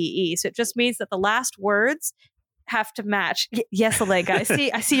 C, D, E, E. So it just means that the last words have to match. Yes, Allegra,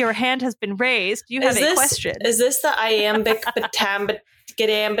 I see your hand has been raised. You have a question. Is this the iambic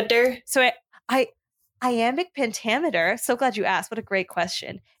pentameter? So iambic pentameter, so glad you asked. What a great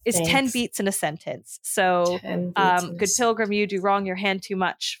question. Is 10 beats in a sentence. So good pilgrim, you do wrong your hand too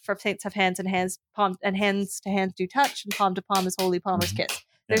much. For saints have hands and hands to hands do touch, and palm to palm is holy palmer's kiss.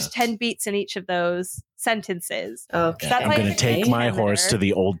 There's 10 beats in each of those sentences. Okay. That's I'm going to take my horse to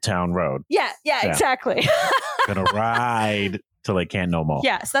the Old Town Road. Yeah, exactly. Going to ride till they can't no more.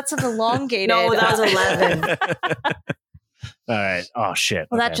 Yes, that's an elongated. No, that was 11. All right. Oh shit.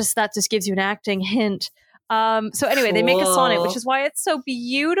 Well, that just gives you an acting hint. So anyway, they make a sonnet, which is why it's so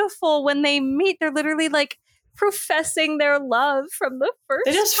beautiful when they meet. They're literally like professing their love from the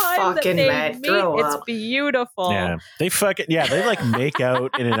first time that they meet. It's beautiful. Yeah, they like make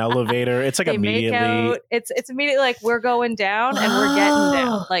out in an elevator. It's like they immediately. Make out. It's immediately like, we're going down and we're getting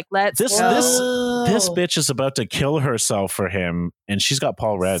down. Like, let's this bitch is about to kill herself for him, and she's got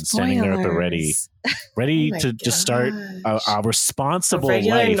Paul Rudd standing there at the ready to just start a responsible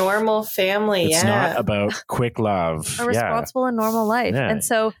life. Normal family. It's not about quick love. A responsible and normal life. Yeah. And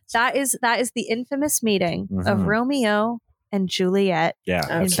so that is the infamous meeting of Romeo and Juliet.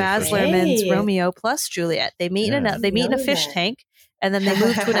 Yeah, in Baz Luhrmann's Romeo plus Juliet. They meet in a fish tank, and then they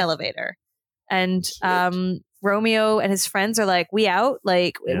move to an elevator. And Romeo and his friends are like, we out,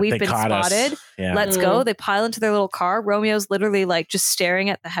 like we've been spotted. Let's go. They pile into their little car. Romeo's literally like just staring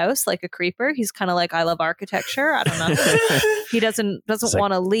at the house like a creeper. He's kind of like, I love architecture. I don't know. He doesn't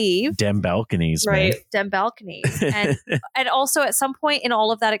want to leave. Dem balconies, right? Man. Dem balconies, and also at some point in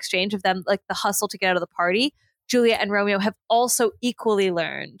all of that exchange of them, like the hustle to get out of the party, Juliet and Romeo have also equally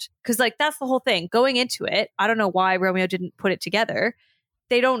learned, because like that's the whole thing going into it. I don't know why Romeo didn't put it together.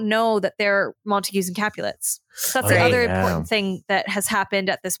 They don't know that they're Montagues and Capulets. So that's the other important thing that has happened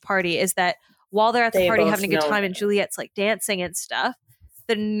at this party, is that while they're at the party having a good time and Juliet's like dancing and stuff,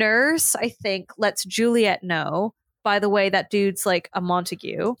 the nurse, I think, lets Juliet know, by the way, that dude's like a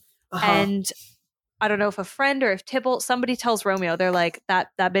Montague. And I don't know if a friend or if Tybalt, somebody tells Romeo, they're like, that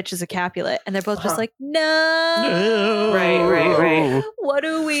bitch is a Capulet. And they're both just like, no. Right. What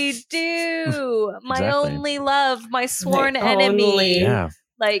do we do? My Exactly. only love, my sworn enemy. Yeah.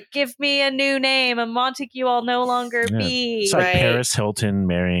 Like, give me a new name. A Montague I'll no longer be. It's like Paris Hilton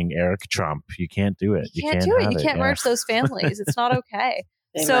marrying Eric Trump. You can't do it. You can't do it. You can't merge those families. It's not okay.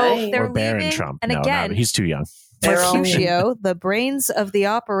 They're or Baron leaving, Trump. and No, again, he's too young. Mercutio, the brains of the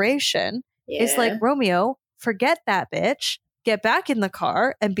operation, is like, Romeo, forget that bitch. Get back in the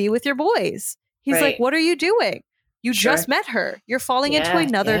car and be with your boys. He's like, what are you doing? You just met her. You're falling into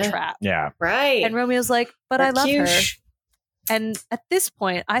another trap. Yeah. Right. And Romeo's like, but I love her. And at this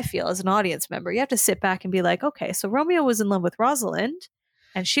point, I feel as an audience member, you have to sit back and be like, okay, so Romeo was in love with Rosalind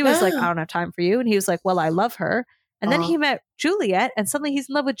and she was like, I don't have time for you. And he was like, well, I love her. And then he met Juliet and suddenly he's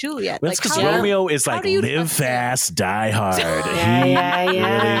in love with Juliet. Well, like, because Romeo is like live fast, die hard.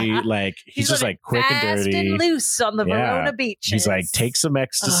 Really, like, he's just like quick and dirty. And loose on the Verona beach. He's like, take some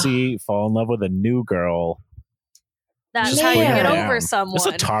ecstasy, fall in love with a new girl. That's how you get over someone. It's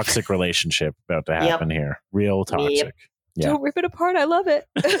a toxic relationship about to happen here. Real toxic. Yeah. Don't rip it apart. I love it.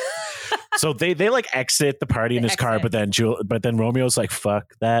 So they like exit the party in his car, but then Romeo's like,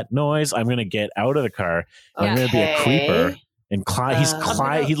 fuck that noise. I'm gonna get out of the car. I'm gonna be a creeper and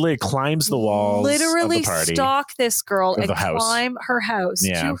he literally climbs the walls. Literally of the party, stalk this girl and climb her house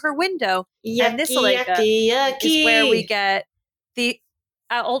to her window. And this is where we get the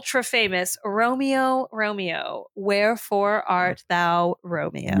ultra famous Romeo, Romeo, wherefore art thou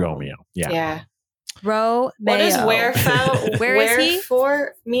Romeo? Romeo. Yeah. Romeo. What does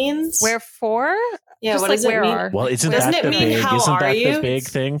wherefore means? Wherefore? Yeah, just what like does it mean? Well, isn't that the big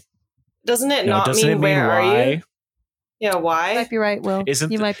thing? Doesn't it not mean where are you? Yeah, why? You might be right, Will.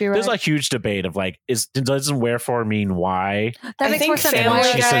 You might be right. There's a huge debate of like, doesn't wherefore mean why? That makes more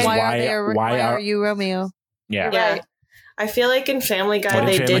sense. Why are you Romeo? Yeah. Right. I feel like in Family Guy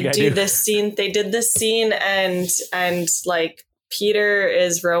they did do this scene. They did this scene and like Peter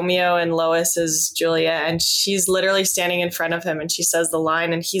is Romeo and Lois is Juliet, and she's literally standing in front of him and she says the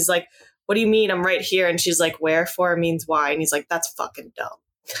line and he's like, what do you mean? I'm right here. And she's like, wherefore means why. And he's like, that's fucking dumb.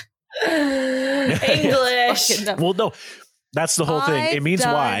 English. Well, no, that's the whole thing. It means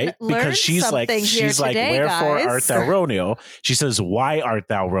why, because she's like, wherefore art thou Romeo? She says, why art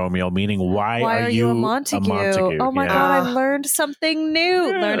thou Romeo? Meaning, why are you a Montague? Oh my God, I've learned something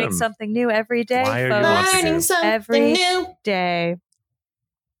new. Learning something new every day. Why are you Montague? Every day.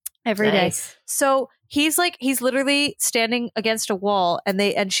 Every day. So he's literally standing against a wall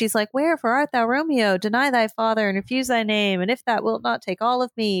and she's like, wherefore art thou Romeo? Deny thy father and refuse thy name. And if that wilt not take all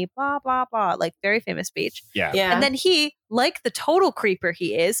of me, blah, blah, blah. Like very famous speech. Yeah. And then he, like the total creeper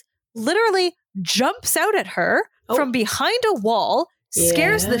he is, literally jumps out at her from behind a wall,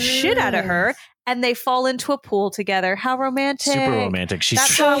 scares the shit out of her, and they fall into a pool together. How romantic. Super romantic. He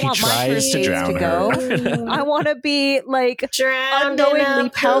tries to drown her. I want to be like unknowingly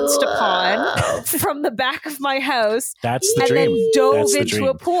pounced upon from the back of my house. That's the dream. And then dove into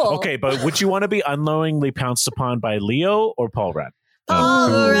a pool. Okay, but would you want to be unknowingly pounced upon by Leo or Paul Rudd? Paul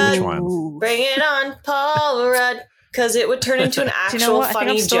Rudd. Which one? Bring it on, Paul Rudd. Because it would turn into an actual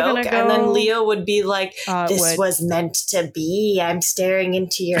funny joke. And then Leo would be like, this was meant to be. I'm staring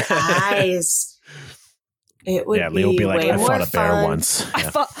into your eyes. It would Leo would be like, I fought a bear fun. once.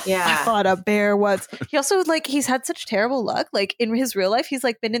 Yeah. I fought a bear once. He also he's had such terrible luck. Like in his real life, he's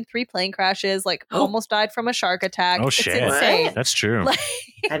been in 3 plane crashes, almost died from a shark attack. Oh shit. It's insane. That's true.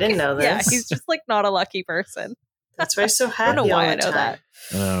 I didn't know this. Yeah, he's just not a lucky person. That's why he's so happy. I don't know why all I the know time.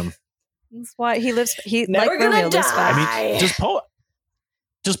 that. That's why he lives. He never gonna die. I mean, does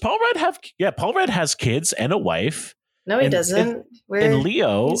Paul Rudd have? Yeah, Paul Rudd has kids and a wife. No, he doesn't. And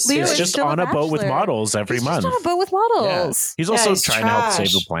Leo is just on a boat with models every month. Just on a boat with models. Yeah. He's also trying to help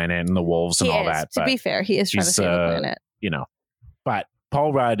save the planet and the wolves and all that. To be fair, he is trying to save the planet. But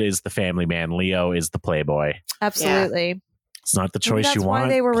Paul Rudd is the family man. Leo is the playboy. Absolutely. Yeah. It's not the choice you want. That's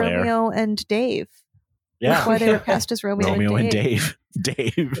why they were Claire. Romeo and Dave. Yeah. That's why they were cast as Romeo and Dave.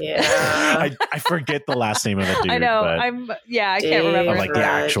 Dave. Yeah. I forget the last name of the dude. I know. I can't remember. Like the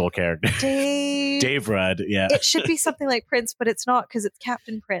actual character. Dave Rudd. Yeah. It should be something like Prince, but it's not because it's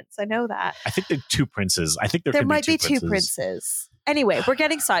Captain Prince. I know that. I think there are 2 princes. I think there might be 2 princes. Anyway, we're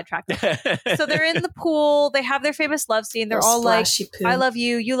getting sidetracked. So they're in the pool. They have their famous love scene. They're all like, I love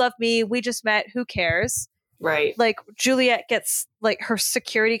you. You love me. We just met. Who cares? Right. Like Juliet gets her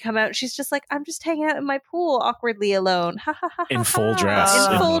security come out. She's just like, I'm just hanging out in my pool awkwardly alone. Ha ha ha. In full dress.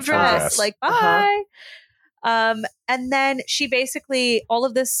 In full dress. Like, bye. And then she basically, all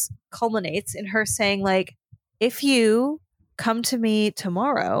of this culminates in her saying, like, if you come to me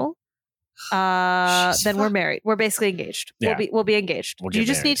tomorrow, then we're married. We're basically engaged. Yeah. We'll be engaged. You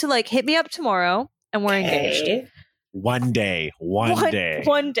just need to like hit me up tomorrow and we're engaged. One day. One day.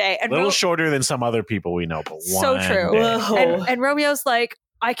 And a little shorter than some other people we know, but so true. And Romeo's like,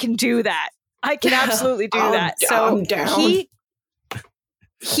 I can do that. I can absolutely do that. So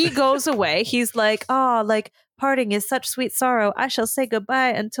he goes away. He's like, oh, like parting is such sweet sorrow. I shall say goodbye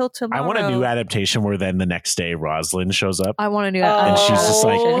until tomorrow. I want a new adaptation where then the next day Rosalind shows up. I want a new and she's just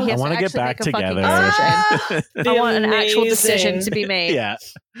like, I want to get back together. I want an actual decision to be made. Yeah.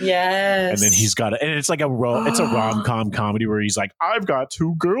 Yes. And then he's got it's like it's a rom-com comedy where he's like, I've got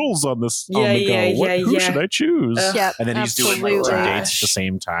 2 girls on this on the go. Who should I choose? Yep, and then he's doing like 2 dates at the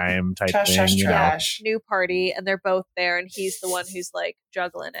same time type thing. New party, and they're both there, and he's the one who's like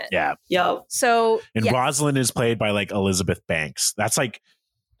juggling it. Yeah. Yep. So Rosalind is played by like Elizabeth Banks. That's like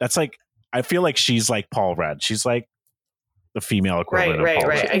I feel like she's like Paul Rudd. She's like the female equivalent of Paul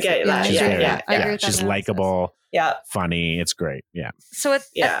Rudd. I get that. Yeah. She's likable. Yeah. Funny. It's great. Yeah. So at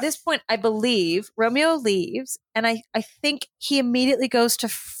this point, I believe Romeo leaves, and I think he immediately goes to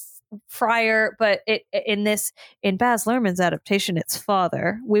Friar, but in Baz Luhrmann's adaptation, it's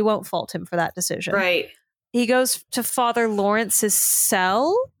father. We won't fault him for that decision. Right. He goes to Father Lawrence's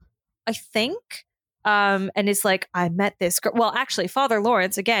cell, I think, and is like, I met this girl. Well, actually, Father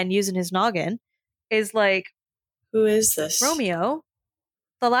Lawrence, again, using his noggin, is like, who is this? Romeo.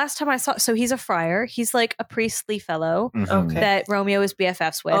 The last time I saw, so he's a friar. He's like a priestly fellow that Romeo is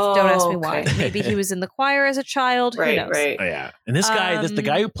BFFs with. Don't ask me why. Maybe he was in the choir as a child. Who knows? Right. Oh, yeah. And this guy, the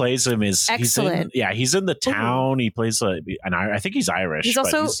guy who plays him is excellent. He's in the town. He plays I think he's Irish. He's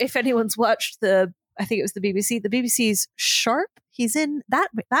also, if anyone's watched I think it was the BBC's Sharp. He's in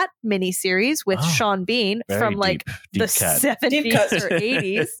that mini series with Sean Bean from like the 70s or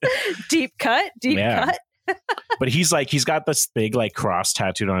 80s. Deep cut. But he's got this big like cross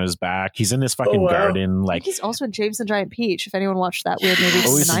tattooed on his back. He's in this fucking garden. Like he's also in James and the Giant Peach. If anyone watched that weird movie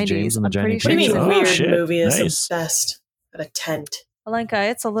from the 90s, I'm pretty sure. What do you mean weird movie is nice. the best at a tent?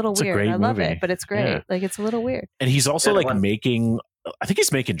 Alenka, it's a little weird. I love it, but it's great. Yeah. Like it's a little weird. And he's also like making. I think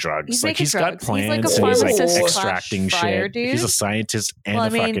he's making drugs. He's got plans. He's like a pharmacist / extracting shit. Dude. He's a scientist and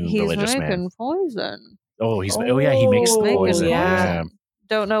a fucking religious man. He's making poison. Oh, he makes the poison. Yeah.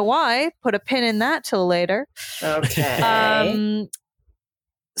 Don't know why. Put a pin in that till later. Okay.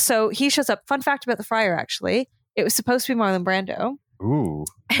 So he shows up. Fun fact about the friar, actually. It was supposed to be Marlon Brando. Ooh.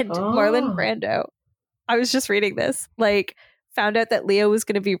 And Marlon Brando, I was just reading this, like, found out that Leo was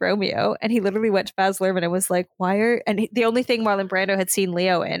going to be Romeo, and he literally went to Baz Luhrmann and was like, the only thing Marlon Brando had seen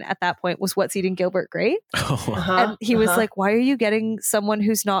Leo in at that point was What's Eating Gilbert Grape. And he was like, why are you getting someone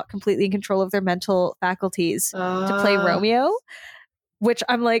who's not completely in control of their mental faculties to play Romeo? Which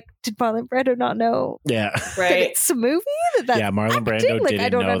I'm like, did Marlon Brando not know? Yeah, right. It's a movie. Marlon Brando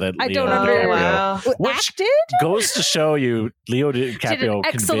didn't know that. I don't understand. Which acted goes to show you, Leo DiCaprio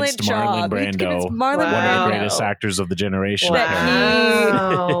convinced Marlon Brando, one of the greatest actors of the generation,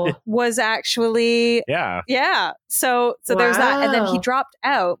 that he was actually, yeah. So there's that, and then he dropped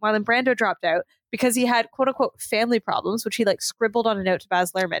out. Marlon Brando dropped out because he had quote unquote family problems, which he like scribbled on a note to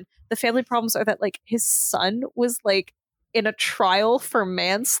Baz Luhrmann. The family problems are that like his son was like in a trial for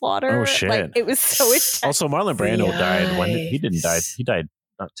manslaughter. Oh shit! Like, it was so intense. Also, Marlon Brando died when he didn't die. He died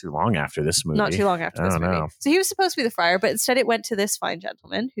not too long after this movie. Not too long after this movie. So he was supposed to be the friar, but instead it went to this fine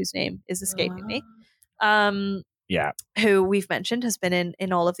gentleman whose name is escaping me. Who we've mentioned has been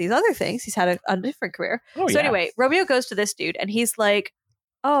in all of these other things. He's had a different career. Anyway, Romeo goes to this dude and he's like,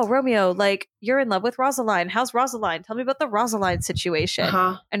 oh, Romeo, like, you're in love with Rosaline. How's Rosaline? Tell me about the Rosaline situation.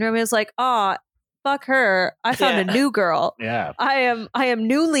 And Romeo's like, fuck her. I found a new girl. Yeah. I am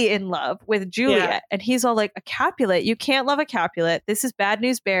newly in love with Juliet. Yeah. And he's all like, a Capulet? You can't love a Capulet. This is bad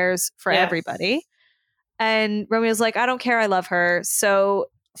news bears for everybody. And Romeo's like, I don't care. I love her. So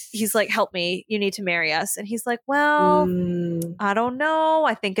he's like, help me. You need to marry us. And he's like, well, I don't know.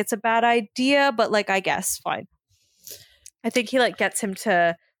 I think it's a bad idea, but like, I guess fine. I think he like gets him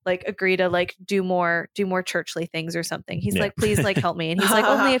to like agree to like do more churchly things or something. He's like, please like help me. And he's like,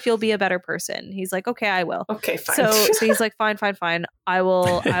 only if you'll be a better person. He's like, okay, I will. Okay, fine. So he's like, fine. I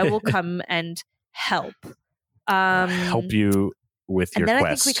will come and help. Help you with your quest. And then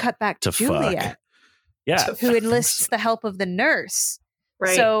I think we cut back to Juliet. Fuck. Yeah. Who enlists the help of the nurse.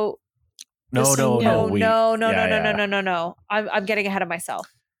 Right. So No. I'm getting ahead of myself.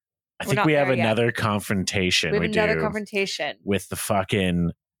 I think we have another confrontation. We have another confrontation with the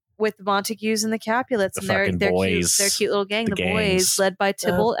fucking with the Montagues and the Capulets and their boys, their cute little gang, the boys led by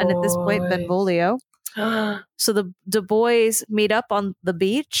Tybalt and at this point Benvolio. So the boys meet up on the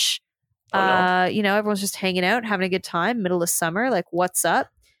beach. No. You know, everyone's just hanging out, having a good time, middle of summer. Like, what's up?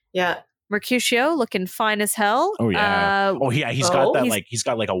 Yeah. Mercutio looking fine as hell. Oh yeah. He's got that he's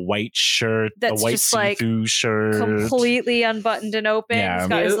got like a white shirt, a white see-through shirt, completely unbuttoned and open. Yeah. He's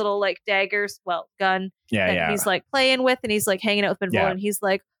got his little like daggers, gun. Yeah. He's like playing with, and he's like hanging out with Benvolio, and he's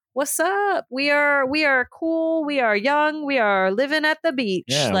like, "What's up? We are cool. We are young. We are living at the beach.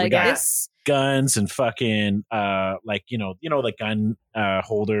 Like this." Guns and fucking like the gun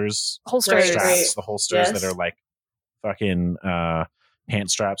holsters, straps, the holsters that are like fucking pant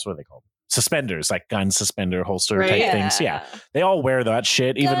straps. What are they called? Suspenders, like gun suspender holster type things. Yeah, they all wear that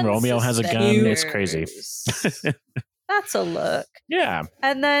shit. Even Romeo has a gun. It's crazy. That's a look. Yeah.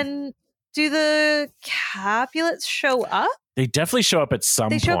 And then, do the Capulets show up? They definitely show up at some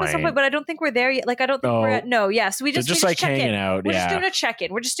point. They show up at some point, but I don't think we're there yet. Like, I don't think we're at. No, yes, we just like check hanging in. out. We're just doing a check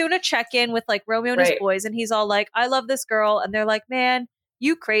in. We're just doing a check in with like Romeo and his boys, and he's all like, "I love this girl," and they're like, "Man,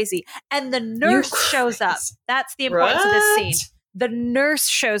 you crazy." And the nurse shows up. That's the importance of this scene. The nurse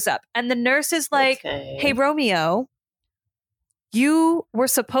shows up, and the nurse is like, "Hey, Romeo, you were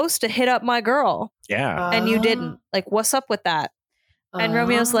supposed to hit up my girl, and you didn't. Like, what's up with that?" And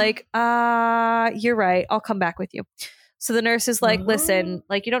Romeo's like, "You're right. I'll come back with you." So the nurse is like, "Listen,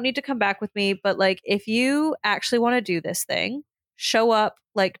 like, you don't need to come back with me, but like, if you actually want to do this thing, show up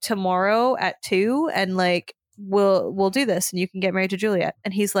like tomorrow at 2, and like, we'll do this, and you can get married to Juliet."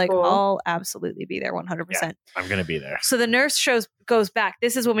 And he's like, "I'll absolutely be there 100%. Yeah, I'm gonna be there." So the nurse goes back.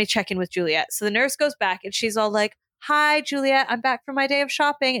 This is when we check in with Juliet. So the nurse goes back, and she's all like, "Hi, Juliet, I'm back from my day of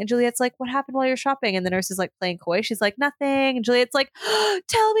shopping." And Juliet's like, "What happened while you're shopping?" And the nurse is like playing coy. She's like, "Nothing." And Juliet's like,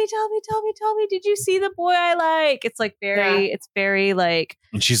 tell me. Did you see the boy I like?" It's like it's very like.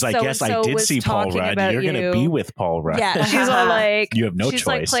 And she's like, "Yes, I did see Paul Rudd. You're going to be with Paul Rudd." Yeah, she's all like, "You have no choice." She's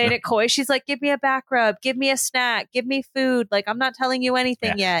like playing it coy. She's like, "Give me a back rub. Give me a snack. Give me food. Like, I'm not telling you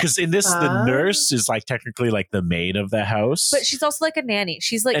anything yet." Because in this, the nurse is like technically like the maid of the house. But she's also like a nanny.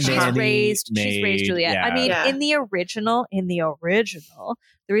 She's like, she's raised Juliet. Yeah. I mean, in the original, the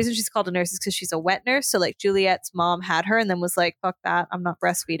reason she's called a nurse is because she's a wet nurse. So like Juliet's mom had her and then was like, "Fuck that. I'm not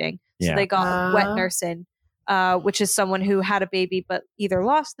breastfeeding." So they got wet nurse in. Which is someone who had a baby but either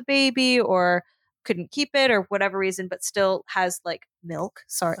lost the baby or couldn't keep it or whatever reason, but still has like milk.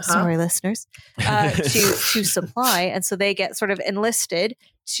 Sorry, listeners, to supply, and so they get sort of enlisted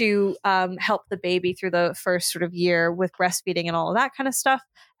to help the baby through the first sort of year with breastfeeding and all of that kind of stuff.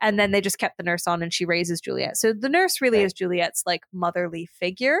 And then they just kept the nurse on, and she raises Juliet. So the nurse really is Juliet's like motherly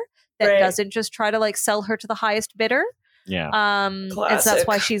figure that doesn't just try to like sell her to the highest bidder. Yeah. And so that's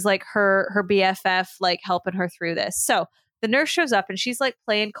why she's like her BFF, like helping her through this. So the nurse shows up and she's like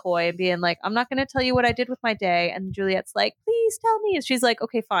playing coy and being like, "I'm not going to tell you what I did with my day." And Juliet's like, "Please tell me." And she's like,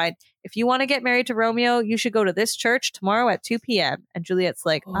 "Okay, fine. If you want to get married to Romeo, you should go to this church tomorrow at 2 p.m. And Juliet's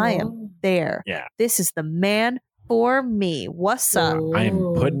like, "I am there. Yeah. This is the man for me. What's up?"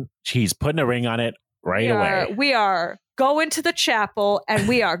 She's putting a ring on it away. We are going to the chapel and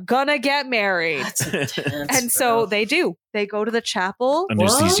we are gonna get married. That's intense, and so they do. They go to the chapel. And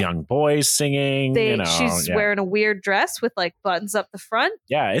there's these young boys singing. She's wearing a weird dress with like buttons up the front.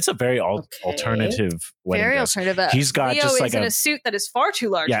 Yeah, it's a very alternative wedding dress. Alternative. He's got Leo just is like in a suit that is far too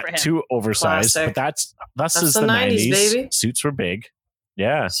large for him. Too oversized. Classic. But that's the 90s, baby. Suits were big.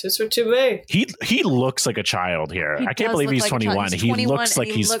 Yeah. Suits were too big. He looks like a child here. I can't believe he's 21. He looks like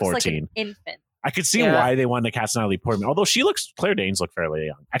he's 14. Like an infant. I could see why they wanted to cast Natalie Portman, although Claire Danes look fairly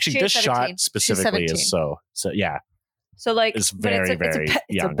young. Actually, this 17. Shot specifically is so yeah. So like, it's very it's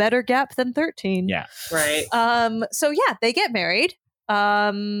young. a better gap than 13. Yeah, right. So yeah, they get married.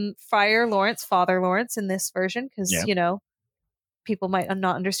 Father Lawrence in this version, because people might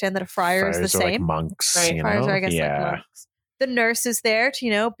not understand that a friar is the same. Like monks, right? Friars are, I guess, like monks. The nurse is there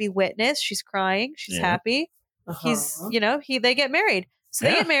to be witness. She's crying. She's happy. He's they get married. So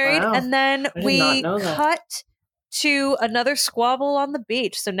they get married, and then we cut to another squabble on the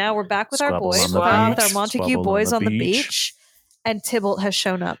beach. So now we're back with our boys, with our Montague boys on the beach, and Tybalt has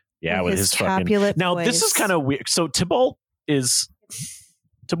shown up. Yeah, with his Capulet Now boys. This is kind of weird. So Tybalt is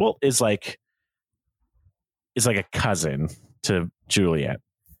like a cousin to Juliet,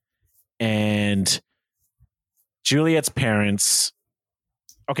 and Juliet's parents.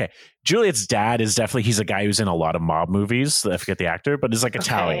 Okay, Juliet's dad is he's a guy who's in a lot of mob movies. I forget the actor, but is like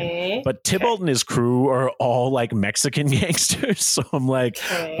Italian. But Tybalt and his crew are all like Mexican gangsters. So I'm like,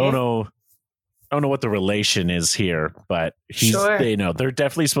 I don't know what the relation is here, but they're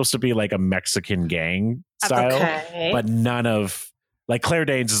definitely supposed to be like a Mexican gang style, but none of like Claire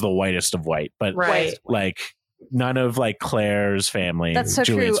Danes is the whitest of white, but like none of like Claire's family. That's so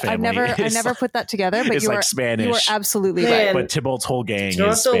Juliet's true. family I never put that together, but it's like Spanish. You are absolutely Man, right. But Tybalt's whole gang you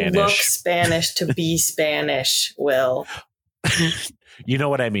is don't have to look Spanish. Spanish to be Spanish, Will. You know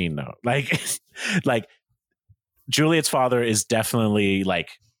what I mean, though. Like Juliet's father is definitely like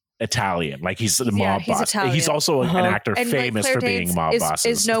Italian. Like he's the mob he's boss. Italian. He's also an actor And famous Claire for being Danes mob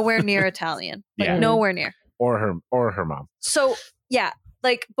bosses. is nowhere near Italian. Like Yeah. nowhere near. Or her mom. So yeah,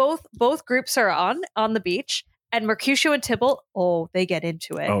 like both groups are on the beach, and Mercutio and Tybalt, they get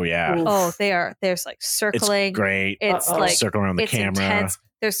into it. Oh yeah. Oof. Oh, there's like circling. It's great. It's Uh-oh. like Circle around the it's camera. intense.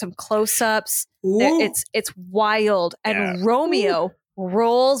 There's some close-ups. Ooh. It's wild. And Yeah. Romeo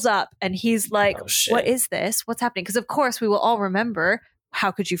rolls up and he's like, Oh, shit. what is this? What's happening? Because of course we will all remember,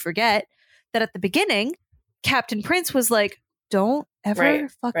 how could you forget, that at the beginning, Captain Prince was like, don't ever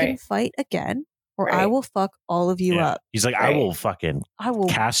fucking fight again, or I will fuck all of you Yeah. up. He's like, I will fucking I will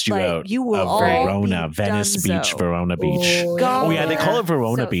cast you like, out you will of all Verona, be Venice donezo. Beach, Verona Beach. Oh, Go. Oh yeah, they call it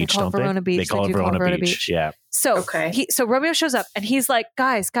Verona So they Beach, call it don't Verona they? Beach. They call They it do call it Verona Verona Beach. Beach. Yeah. So Okay. so Romeo shows up and he's like,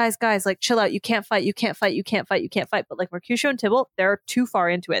 guys, like chill out. You can't fight. But like Mercutio and Tybalt, they're too far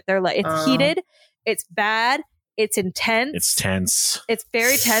into it. They're like, it's heated, it's bad, it's intense. It's tense. It's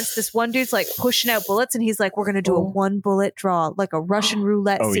very tense. This one dude's like pushing out bullets and he's like, we're gonna do a 1-bullet draw, like a Russian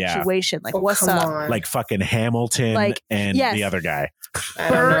roulette situation. Like, what's come up? on. Like fucking Hamilton Like, and yes. the other guy. I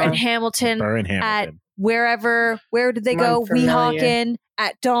don't Burr know. and Hamilton Burr and at Hamilton. where did they I'm go? unfamiliar. Weehawken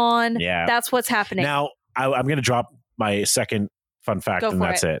at dawn. Yeah. That's what's happening. Now I'm going to drop my second fun fact, Go and for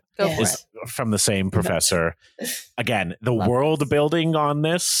that's it. Go Yeah. for Is it. from the same professor. Again, the Love world building on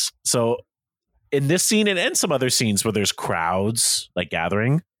this. So in this scene and some other scenes where there's crowds like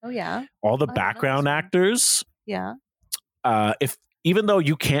gathering, Oh yeah. all the I know background this one. actors, Yeah. if even though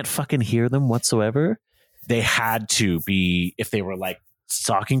you can't fucking hear them whatsoever, they had to be, if they were like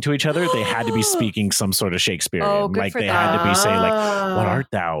talking to each other, they had to be speaking some sort of Shakespearean. Oh, good like for they them. had to be saying like, what Ah. art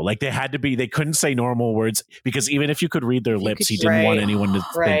thou? Like they had to be, they couldn't say normal words because even if you could read their lips, could- he didn't want Right. anyone to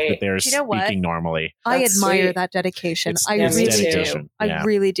think Right. that they're You know what? speaking normally. I That's admire sweet. that dedication. It's- I it's really dedication. do. I Yeah.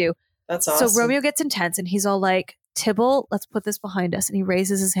 really do. That's awesome. So Romeo gets intense and he's all like, Tybalt, let's put this behind us. And he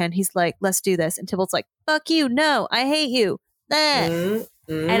raises his hand. He's like, let's do this. And Tybalt's like, fuck you. No, I hate you. Eh.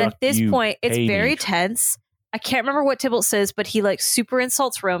 And Fuck at this you, point, it's pay very me. tense. I can't remember what Tybalt says, but he like super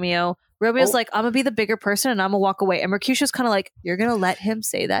insults Romeo. Romeo's Oh. like, I'm gonna be the bigger person and I'm gonna walk away. And Mercutio's kind of like, you're gonna let him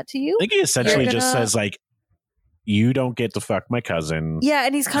say that to you? I think he essentially You're just gonna- says like, you don't get to fuck my cousin. Yeah,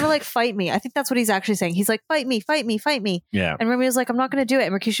 and he's kind of like, fight me. I think that's what he's actually saying. He's like, fight me, fight me, fight me. Yeah. And Romeo's like, I'm not going to do it.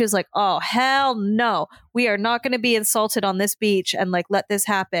 And Mercutio's like, oh, hell no. We are not going to be insulted on this beach and like let this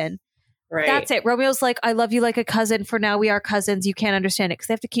happen. right. That's it. Romeo's like, I love you like a cousin. For now, we are cousins. You can't understand it because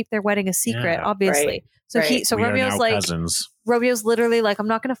they have to keep their wedding a secret, Yeah. obviously. Right. So Right. so We are Romeo's now like, cousins. Romeo's literally like, I'm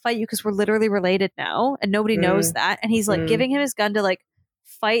not going to fight you because we're literally related now, and nobody knows that. And he's like giving him his gun to like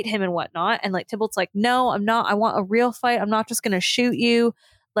fight him and whatnot. And like Tybalt's like, no, I'm not. I want a real fight. I'm not just going to shoot you,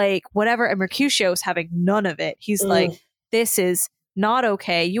 like whatever. And Mercutio's having none of it. He's like, this is not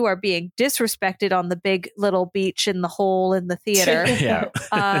okay. You are being disrespected on the big little beach in the hole in the theater. Yeah.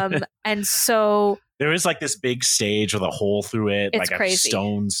 And so There is like this big stage with a hole through it, It's like crazy. a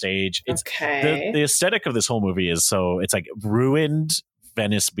stone stage. It's Okay. the aesthetic of this whole movie is so it's like ruined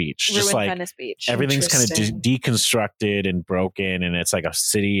Venice Beach, just ruined like Venice Beach. everything's kind of Interesting. deconstructed and broken, and it's like a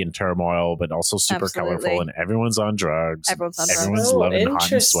city in turmoil, but also super Absolutely. colorful, and everyone's on drugs. Everyone's on drugs. Everyone's Oh, loving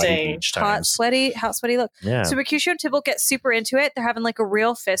hot and sweaty interesting. beach hot, times. sweaty look. Yeah, So Mercutio and Tybalt get super into it. They're having like a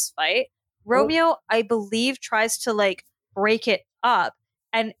real fist fight. Romeo, I believe, tries to like break it up.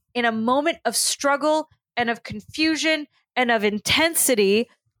 And in a moment of struggle and of confusion and of intensity,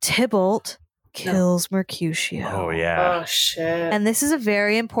 Tybalt kills Mercutio. oh yeah. Oh shit. And this is a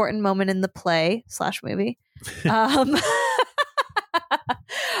very important moment in the play / movie.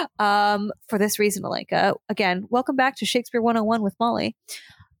 For this reason, Alenka, again, welcome back to Shakespeare 101 with Molly.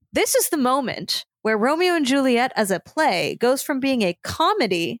 This is the moment where Romeo and Juliet as a play goes from being a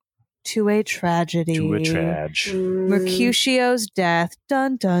comedy to a tragedy. To a trage. Mercutio's death.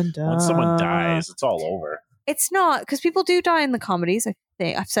 Dun, dun, dun. Once someone dies, it's all over. It's not, because people do die in the comedies. I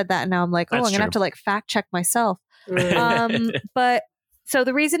think I've said that and now I'm like, oh, That's I'm going to have true. to like fact check myself. Mm. But so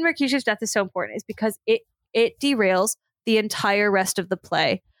the reason Mercutio's death is so important is because it derails the entire rest of the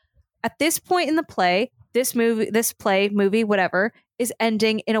play. At this point in the play, this movie, whatever, is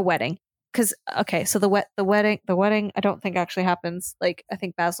ending in a wedding. Because okay, so the wedding, I don't think actually happens. Like I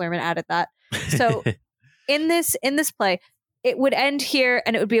think Baz Luhrmann added that. So in this play, it would end here,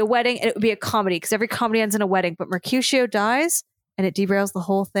 and it would be a wedding, and it would be a comedy because every comedy ends in a wedding. But Mercutio dies, and it derails the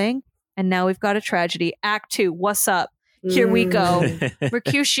whole thing. And now we've got a tragedy. Act 2. What's up? Here we go.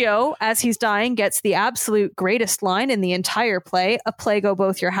 Mercutio, as he's dying, gets the absolute greatest line in the entire play. A plague o'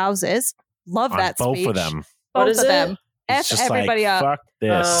 both your houses. Love that both speech. of them. Both of them. It's F just everybody like, up. Fuck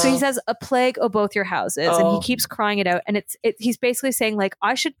this. So he says, a plague o' both your houses. And he keeps crying it out. And he's basically saying, like,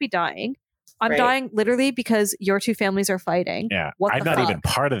 I should be dying. I'm dying literally because your two families are fighting. Yeah. What I'm not even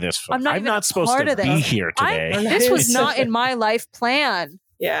part of this film. I'm not supposed to be here today. This was not in my life plan.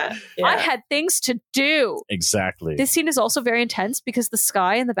 Yeah. I had things to do. Exactly. This scene is also very intense because the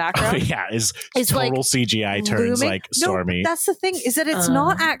sky in the background is total like CGI turns looming. like stormy. No, that's the thing, is that it's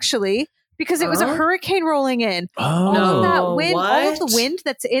not actually, because it was a hurricane rolling in. Oh, all of that wind, what? all of the wind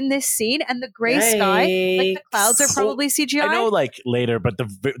that's in this scene and the gray sky, like the clouds are probably CGI. I know, like later, but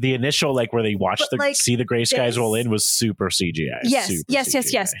the initial, like where they watch see the gray skies roll in was super CGI. Yes.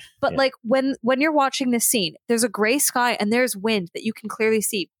 But Yeah. like when you're watching this scene, there's a gray sky and there's wind that you can clearly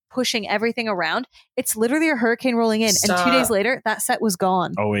see pushing everything around. It's literally a hurricane rolling in, and 2 days later, that set was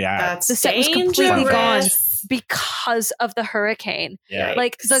gone. Oh yeah, the set was completely gone because of the hurricane. Yeah.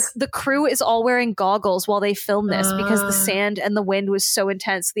 Like the crew is all wearing goggles while they film this because the sand and the wind was so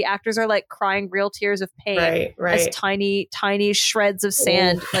intense. The actors are like crying real tears of pain as tiny shreds of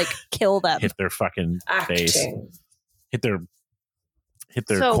sand like kill them. Hit their fucking face. Hit their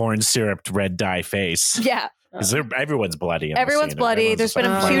corn syrup red dye face. Yeah. Because everyone's bloody. Everyone's bloody. There's been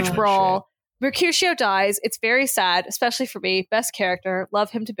a huge brawl. Mercutio dies. It's very sad, especially for me. Best character. Love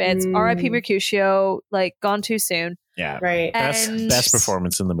him to bits. R.I.P. Mercutio. Like, gone too soon. Yeah. Right. Best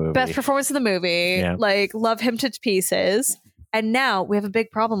performance in the movie. Best performance in the movie. Yeah. Like, love him to pieces. And now we have a big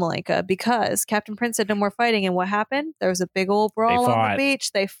problem, Alenka, because Captain Prince said no more fighting. And what happened? There was a big old brawl on the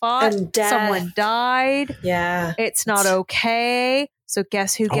beach. They fought. Someone died. Yeah. It's not okay. So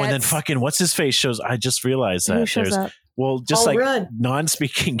guess who gets... Oh, and then fucking what's his face shows... I just realized that. Who shows up? Well, just Paul like Rudd.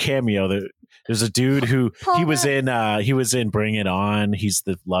 non-speaking cameo. There's a dude who he was in Bring It On. He's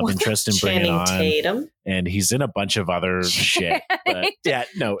the love interest in Bring It On. Tatum. And he's in a bunch of other shit. But yeah,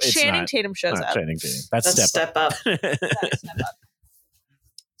 no, it's Channing not. Tatum shows up. Channing Tatum. That's Step Up.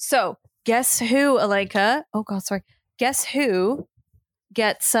 So guess who, Alenka? Oh God, sorry. Guess who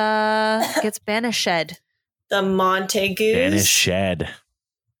gets banished? The Montagues. Banished.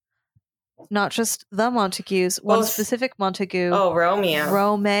 Not just the Montagues, one specific Montague. Oh,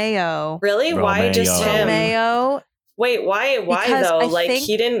 Romeo. Really? Why just him? Romeo. Wait, why Because though? I Like think-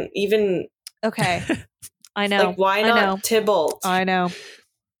 he didn't even. Okay, I know. Like why not Tybalt? I know.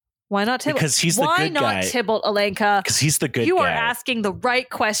 Why not Tybalt? Because he's the Why good not guy. Tybalt, Alenka? Because he's the good You guy. are asking the right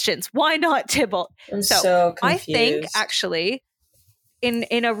questions. Why not Tybalt? I'm so confused. I think actually, in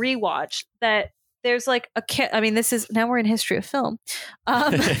a rewatch, that there's like I mean, this is now we're in history of film.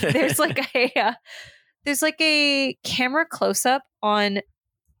 There's like a camera close up on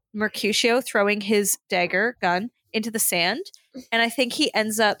Mercutio throwing his dagger gun into the sand, and I think he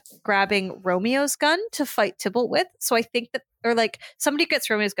ends up grabbing Romeo's gun to fight Tybalt with. So I think that, or like somebody gets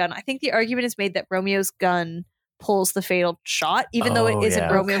Romeo's gun. I think the argument is made that Romeo's gun pulls the fatal shot, even though it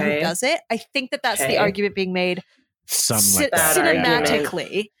isn't Romeo who does it. I think that that's the argument being made. Something like that.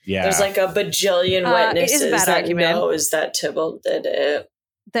 Cinematically. Yeah. There's like a bajillion witnesses it is a bad that argument. knows that Tybalt did it.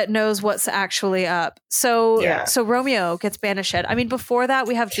 That knows what's actually up. So Romeo gets banished. I mean, before that,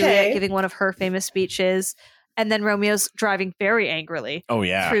 we have Juliet giving one of her famous speeches, and then Romeo's driving very angrily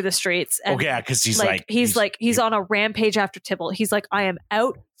through the streets. And because he's he's on a rampage after Tybalt. He's like, I am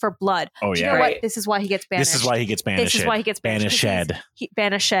out for blood. Oh, Do you know what? This is why he gets banished. This is why he gets banished. Banished.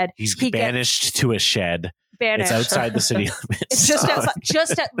 Banished. He's banished to a shed. Banished. It's outside the city limits. It's just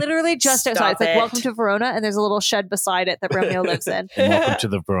outside, literally just outside. It's like, welcome to Verona, and there's a little shed beside it that Romeo lives in. Welcome to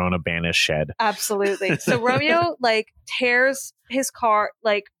the Verona banished shed. Absolutely. So Romeo like tears his car,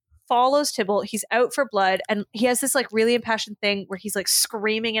 like follows Tybalt. He's out for blood, and he has this like really impassioned thing where he's like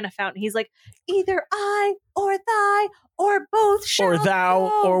screaming in a fountain. He's like, either I or thy or both shall or thou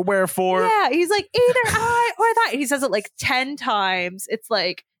go. or wherefore. Yeah, he's like, either I or thy. And he says it like 10 times. It's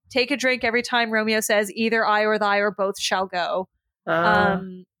like, take a drink every time Romeo says either I or thy or both shall go.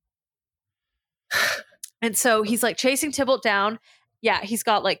 And so he's like chasing Tybalt down. Yeah, he's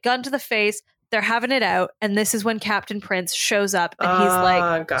got like gun to the face. They're having it out. And this is when Captain Prince shows up and he's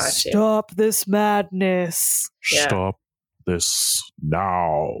like, stop this madness. Yeah. Stop this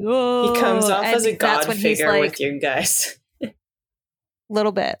now. He comes off as a god figure like, with you guys.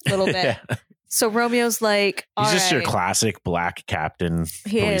 Little bit. So Romeo's like, he's just your classic black captain,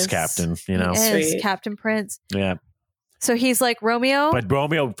 police captain, you know? He is Captain Prince. Yeah. So he's like, Romeo. But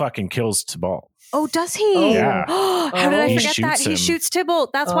Romeo fucking kills Tybalt. Oh, does he? Oh. Yeah. How did I forget that? He shoots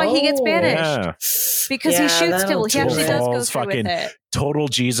Tybalt. That's why he gets banished. Yeah. Because he shoots Tybalt. He actually does go through with it. total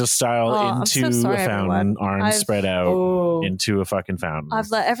Jesus style into a fountain, arms spread out into a fucking fountain. I've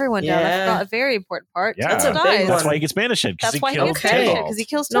let everyone down. I forgot a very important part. Yeah, that's a big That's one. why he gets banished. That's why he gets banished because he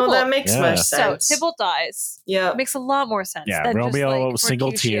kills Tybalt. No, that makes much sense. So Tybalt dies. Yeah, it makes a lot more sense. Yeah, than Romeo just,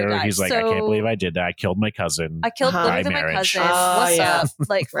 single tear. He's like, I can't believe I did that. I killed my cousin. I killed my cousin. What's up?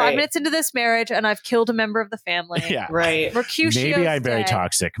 Like 5 minutes into this marriage, and I've killed a member of the family. Yeah, right. Mercutio's maybe I'm very dead.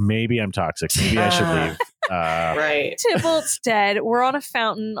 toxic. Maybe I'm toxic. Maybe I should leave. Right. Tybalt's dead. We're on a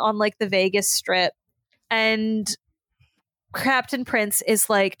fountain on like the Vegas Strip, and Captain Prince is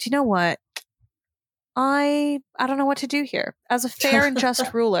like, do you know what? I don't know what to do here. As a fair and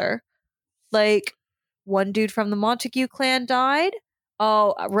just ruler, like one dude from the Montague clan died.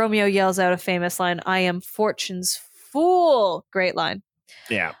 Oh, Romeo yells out a famous line, I am Fortune's fool. Great line.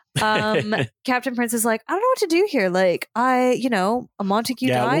 Yeah. Captain Prince is like, I don't know what to do here. Like, a Montague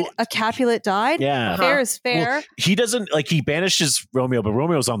died, a Capulet died. Yeah. Fair is fair. Well, he doesn't, like, he banishes Romeo, but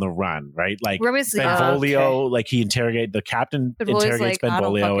Romeo's on the run, right? Like, Romeo's Benvolio, like, he interrogates, the captain interrogates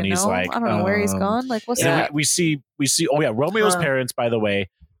Benvolio, and he's like, I don't know where he's gone. Like, what's that? We see, Romeo's parents, by the way.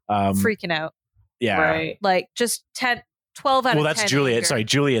 Freaking out. Yeah. Right. Like, just 12 out of 10. Well, that's Juliet. Anger. Sorry,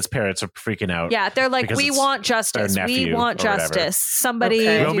 Juliet's parents are freaking out. Yeah, they're like, we want justice. We want justice. Somebody.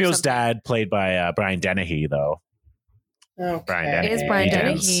 Okay. Romeo's dad, played by Brian Dennehy, though. Okay. Brian Dennehy. It is Brian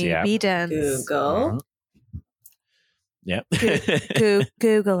Dennehy. Yeah. B-Dance. Google. Yep.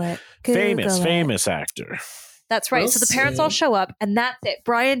 Google it. Famous actor. That's right. So the parents all show up, and that's it.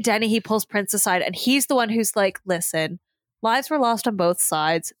 Brian Dennehy pulls Prince aside, and he's the one who's like, listen, lives were lost on both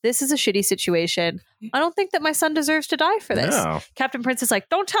sides. This is a shitty situation. I don't think that my son deserves to die for this. No. Captain Prince is like,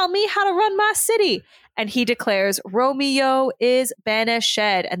 don't tell me how to run my city. And he declares Romeo is banished.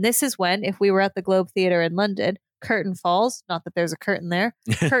 And this is when, if we were at the Globe Theatre in London, curtain falls. Not that there's a curtain there.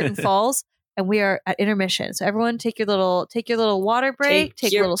 Curtain falls. And we are at intermission. So everyone take your little water break,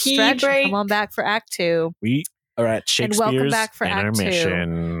 take a little stretch, and come on back for Act 2. We are at Shakespeare's and welcome back for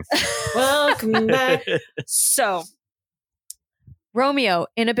intermission. Act 2. Welcome back. So Romeo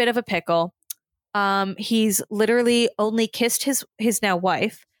in a bit of a pickle. He's literally only kissed his now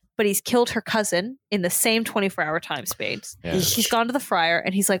wife, but he's killed her cousin in the same 24-hour time space. Yeah. He's gone to the friar,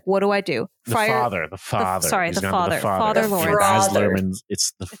 and he's like, "What do I do?" Friar, the father. Father Lawrence.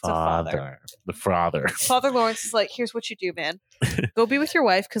 It's the father. The father. Father Lawrence is like, "Here's what you do, man. Go be with your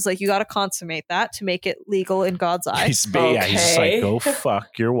wife, because like you got to consummate that to make it legal in God's eyes." Yeah, he's just like, "Go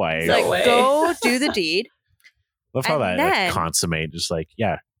fuck your wife." Like, go do the deed. Love how that like, consummate, just like,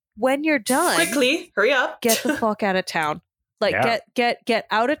 yeah. When you're done, quickly, hurry up, get the fuck out of town. Like, get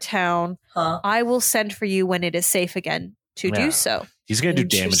out of town. I will send for you when it is safe again to do so. He's going to do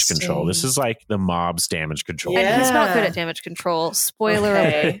damage control. This is like the mob's damage control. And he's not good at damage control. Spoiler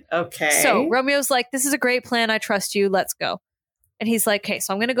alert. Okay. So Romeo's like, this is a great plan. I trust you. Let's go. And he's like, okay,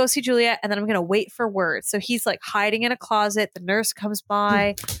 so I'm going to go see Juliet, and then I'm going to wait for word. So he's like hiding in a closet. The nurse comes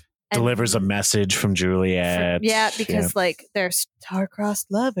by. Delivers a message from Juliet. Because like they're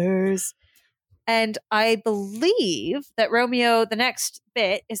star-crossed lovers. And I believe that Romeo, the next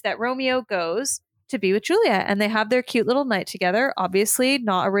bit is that Romeo goes to be with Juliet, and they have their cute little night together. Obviously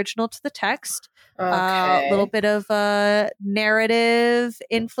not original to the text. A little bit of narrative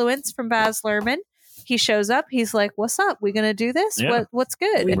influence from Baz Luhrmann. He shows up. He's like, "What's up? We gonna do this? Yeah. What's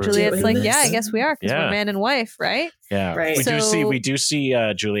good?" And Juliet's like, "Yeah, I guess we are, because we're man and wife, right?" Yeah, right. We do see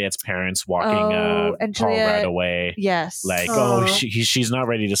Juliet's parents walking and Paul Juliet, Rudd away. Yes, like she's not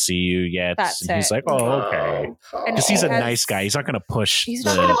ready to see you yet. That's and he's like, "Oh, okay," because he's a nice guy. He's not going to push. He's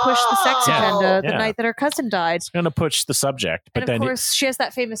not going to push the sex agenda the night that her cousin died. He's going to push the subject. But and of course, she has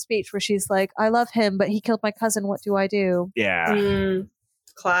that famous speech where she's like, "I love him, but he killed my cousin. What do I do?" Yeah.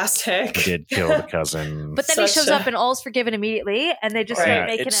 Classic. He did kill the cousin. But then he shows up and all's forgiven immediately, and they just start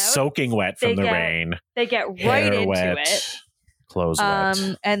making it's out. Soaking wet from the rain. They get right into it. Clothes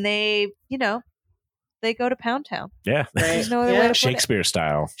wet. And they, they go to Pound Town. Yeah. There's no other way to put Shakespeare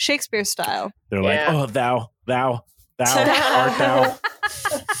style. Shakespeare style. They're like, "Oh, thou art thou."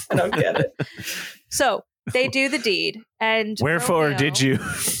 I don't get it. So they do the deed, and wherefore Romeo, did you,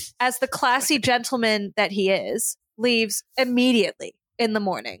 as the classy gentleman that he is, leaves immediately in the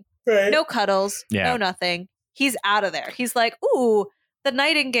morning. Right. No cuddles, no nothing. He's out of there. He's like, "Ooh, the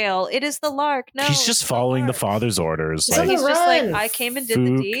nightingale. It is the lark." No, he's just following the father's orders. Like, he's just like, "I came and did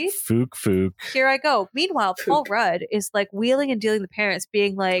the deed. Fook. Here I go." Meanwhile, Paul Rudd is like wheeling and dealing the parents,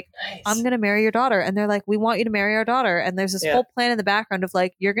 being like, "I'm going to marry your daughter," and they're like, "We want you to marry our daughter." And there's this whole plan in the background of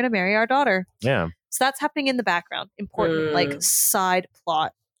like, "You're going to marry our daughter." Yeah. So that's happening in the background. Important, like side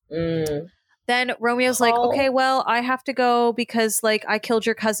plot. Then then Romeo's like, okay, well, I have to go because like I killed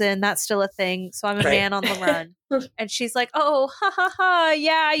your cousin. That's still a thing. So I'm a man on the run. And she's like, oh, ha ha ha.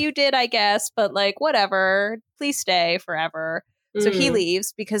 Yeah, you did, I guess. But like, whatever. Please stay forever. So he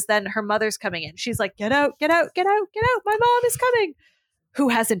leaves because then her mother's coming in. She's like, get out, get out, get out, get out. My mom is coming. Who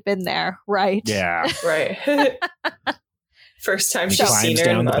hasn't been there, right? Yeah. Right. First time He she's climbs seen her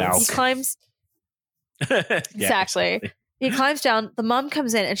down in the months. He climbs. Exactly. He climbs down. The mom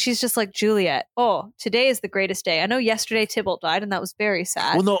comes in and she's just like, Juliet, oh, today is the greatest day. I know yesterday Tybalt died and that was very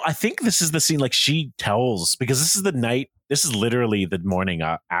sad. Well, no, I think this is the scene like she tells, because this is the night, this is literally the morning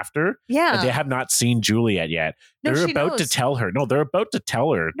after. Yeah. And they have not seen Juliet yet. No, They're she about knows. to tell her. No, they're about to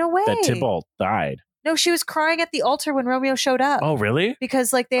tell her No way. that Tybalt died. No, she was crying at the altar when Romeo showed up. Oh, really?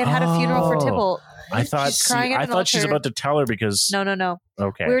 Because like they had a funeral for Oh. Tybalt. I thought She's crying at an she's altar. about to tell her because No.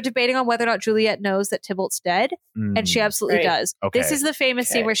 okay. We were debating on whether or not Juliet knows that Tybalt's dead, and she absolutely Right. does. Okay. This is the famous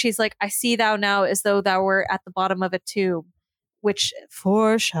scene where she's like, I see thou now as though thou were at the bottom of a tomb, which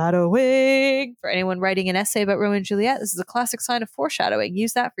foreshadowing for anyone writing an essay about Romeo and Juliet. This is a classic sign of foreshadowing.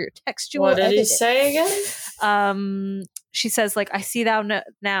 Use that for your textual What did he editing. say again? She says like, I see thou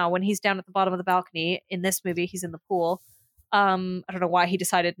now when he's down at the bottom of the balcony. In this movie, he's in the pool. I don't know why he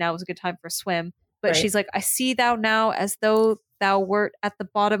decided now was a good time for a swim. But Right. she's like, I see thou now as though thou wert at the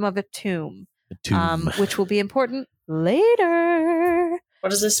bottom of a tomb, The tomb. which will be important later. What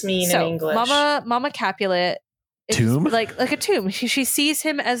does this mean So, in English? Mama Capulet, it's Tomb? like a tomb. She sees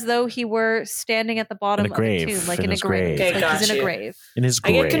him as though he were standing at the bottom In a of grave, a tomb, like in in a his grave. grave. Okay, Like he's in a gotcha. grave. In his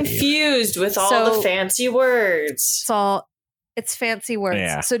I grave. get confused with all So- the fancy words. It's all it's fancy words.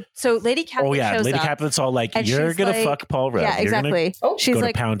 Yeah. So Lady Capulet Oh yeah, shows Lady up. Capulet's all like, and you're she's gonna like- fuck Paul Rudd. Yeah, You're exactly. Oh, She's Gonna go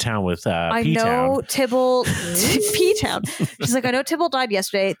like, to Pound Town with I P-Town. know Tybalt P-Town. She's like, I know Tybalt died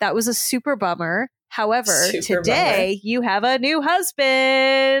yesterday. That was a super bummer. However, Super today you have a new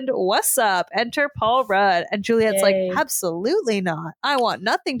husband. What's up? Enter Paul Rudd. And Juliet's Yay. like, absolutely not. I want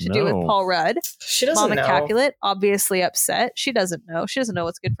nothing to do with No. Paul Rudd. She doesn't Mama know. Capulet, obviously upset. She doesn't know. She doesn't know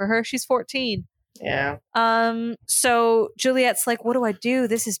what's good for her. She's 14. Yeah. So Juliet's like, what do I do?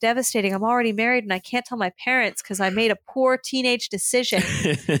 This is devastating. I'm already married and I can't tell my parents because I made a poor teenage decision.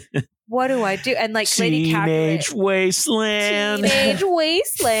 What do I do? And like Lady Capulet, Teenage Wasteland. Teenage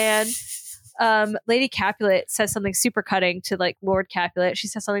Wasteland. Lady Capulet says something super cutting to like Lord Capulet. She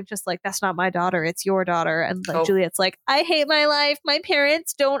says something just like, that's not my daughter, it's your daughter. And like Oh. Juliet's like, I hate my life. My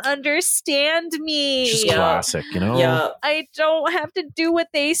parents don't understand me. Just Yeah. classic, you know? Yeah. I don't have to do what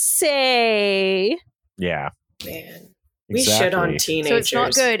they say. Yeah. Man. We shit on teenagers. So it's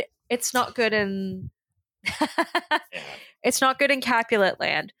not good. It's not good in it's not good in Capulet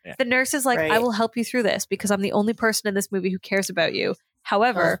land. Yeah. The nurse is like, Right. I will help you through this because I'm the only person in this movie who cares about you.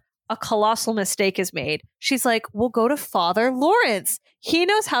 However, a colossal mistake is made. She's like, we'll go to Father Lawrence. He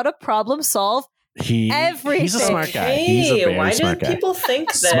knows how to problem solve. He's a Everything. smart guy. He's a Hey, very why smart didn't guy. people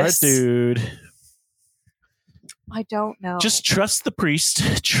think this? Smart dude. I don't know. Just trust the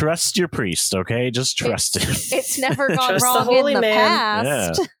priest. Trust your priest, okay? Just trust him. It's never gone Trust the wrong holy in the man.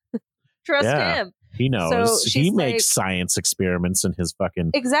 past. Trust Yeah. him. He knows. So He she's makes like- science experiments in his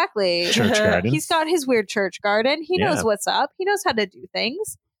fucking Exactly. church garden. He's got his weird church garden. He knows Yeah. what's up. He knows how to do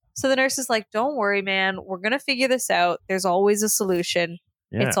things. So the nurse is like, don't worry, man. We're going to figure this out. There's always a solution.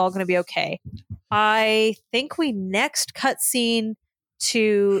 Yeah. It's all going to be okay. I think we next cut scene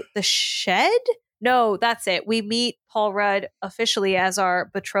to the shed. No, that's it. We meet Paul Rudd officially as our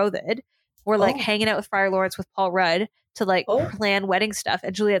betrothed. We're like Oh. hanging out with Friar Lawrence with Paul Rudd to like Oh. plan wedding stuff.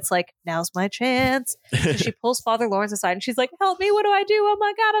 And Juliet's like, now's my chance. So she pulls Father Lawrence aside and she's like, help me. What do I do? Oh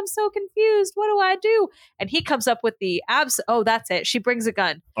my God, I'm so confused. What do I do? And he comes up with the oh, that's it. She brings a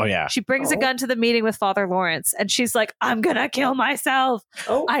gun. Oh yeah. She brings a Oh. gun to the meeting with Father Lawrence. And she's like, I'm going to kill myself.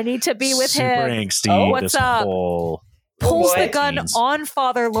 Oh, I need to be with Super him. angsty. Oh, what's this up? whole Pulls the boy. gun Teens. on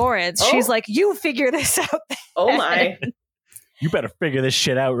Father Lawrence. Oh. She's like, you figure this out. oh my. You better figure this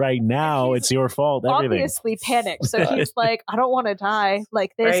shit out right now. He's It's your fault. Everything. Obviously panicked. So he's like, I don't want to die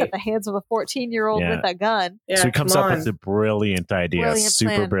like this Right. at the hands of a 14-year-old Yeah. with a gun. Yeah, So he comes come up on. with a brilliant idea. Brilliant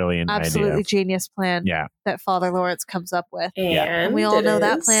Super plan. brilliant Absolutely idea. genius plan Yeah. that Father Lawrence comes up with. And And we all it know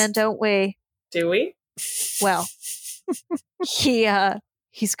that is- plan, don't we? Do we? Well,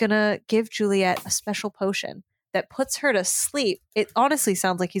 he's gonna give Juliet a special potion that puts her to sleep. It honestly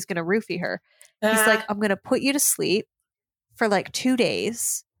sounds like he's gonna roofie her. He's like, I'm gonna put you to sleep for like 2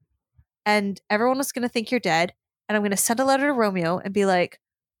 days, and everyone is gonna think you're dead. And I'm gonna send a letter to Romeo and be like,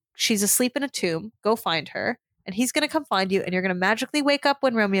 she's asleep in a tomb. Go find her. And he's gonna come find you, and you're gonna magically wake up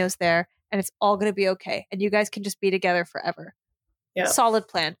when Romeo's there, and it's all gonna be okay. And you guys can just be together forever. Yeah. Solid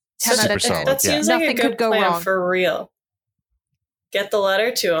plan. 10 Such out a- of Super 10. solid, that yeah. seems like Nothing a good could go plan wrong. for real. Get the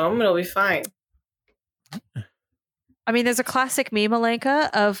letter to him; it'll be fine. I mean, there's a classic meme, Alenka,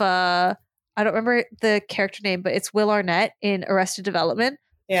 of I don't remember the character name, but it's Will Arnett in Arrested Development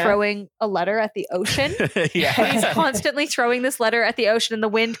throwing a letter at the ocean. He's constantly throwing this letter at the ocean, and the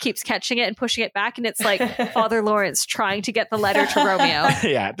wind keeps catching it and pushing it back, and it's like Father Lawrence trying to get the letter to Romeo. To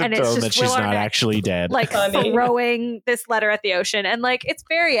and tell it's him just that she's Will not Arnett, actually dead. like throwing this letter at the ocean, and like it's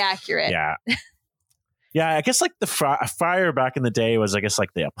very accurate. Yeah. Yeah, I guess like the friar back in the day was, I guess,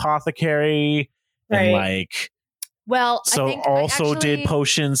 like the apothecary, and like, well, so I think also did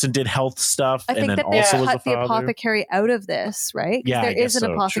potions and did health stuff, I think and then that they also was cut the the father. apothecary out of this, right? Yeah, there is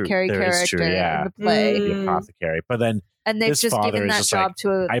an apothecary character in the play, the apothecary, but then and they've just given that job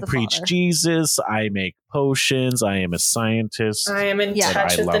to I preach father. Jesus, I make potions, I am a scientist, I am in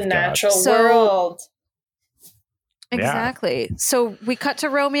touch with the God. natural world. Exactly. Yeah. So we cut to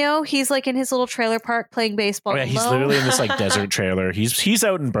Romeo. He's like in his little trailer park playing baseball. Oh, yeah, he's literally in this like desert trailer. He's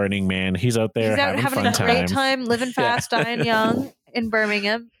out in Burning Man. He's out there having a great time, living fast, dying young in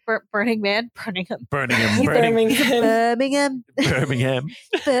Birmingham. Burning Man. Birmingham. He's with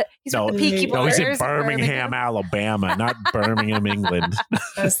the Peaky Blinders. He's in Birmingham, Alabama, not Birmingham, England.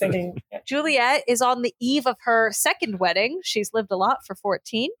 I was thinking. Juliet is on the eve of her second wedding. She's lived a lot for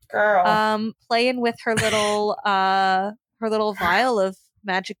 14. Girl. Playing with her little vial of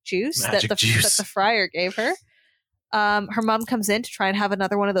magic juice that the friar gave her. Her mom comes in to try and have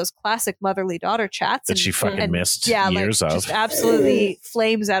another one of those classic motherly daughter chats that she fucking missed years of. Just absolutely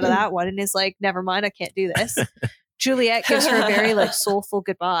flames out of that one and is like, never mind, I can't do this. Juliet gives her a very like soulful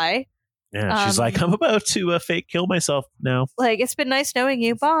goodbye. Yeah, she's like, I'm about to fake kill myself now. Like, it's been nice knowing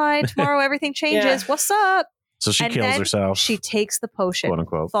you. Bye. Tomorrow everything changes. What's up? So she kills herself. She takes the potion, quote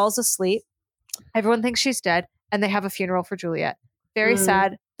unquote, falls asleep. Everyone thinks she's dead, and they have a funeral for Juliet. Very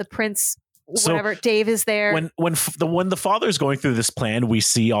sad. The prince. Whatever, Dave is there. When the father's going through this plan, we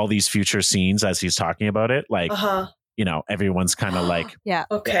see all these future scenes as he's talking about it. Like, you know, everyone's kind of like,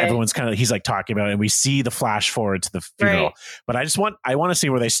 everyone's kind of, he's like talking about it, and we see the flash forward to the funeral. Right. But I want to see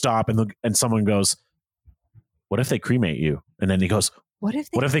where they stop and someone goes, "What if they cremate you?" And then he goes, "What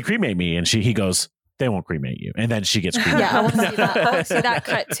if they cremate me?" And he goes, "They won't cremate you," and then she gets cremated. Yeah, I want to see that. I want to see that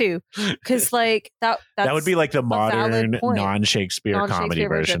cut too, because like that would be like the modern non-Shakespeare comedy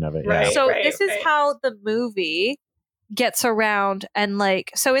version of it. Right. So this is how the movie gets around, and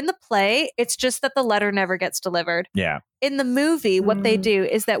like, so in the play, it's just that the letter never gets delivered. Yeah. In the movie, what they do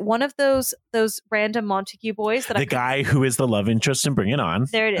is that one of those random Montague boys that the guy who is the love interest in Bring It On,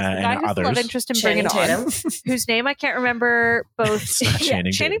 there it is, the guy who's the love interest in Bring It On, whose name I can't remember. Both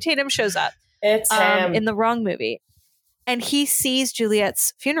Channing Tatum shows up. It's him in the wrong movie, and he sees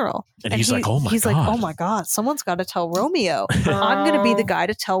Juliet's funeral, and he's like, "Oh my god!" Like, "Oh my god! Someone's got to tell Romeo. I'm going to be the guy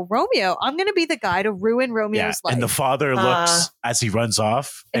to tell Romeo. I'm going to be the guy to ruin Romeo's life." And the father looks as he runs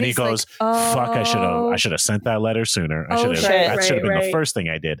off, and he goes, like, "Fuck! I should have sent that letter sooner. That should have been the first thing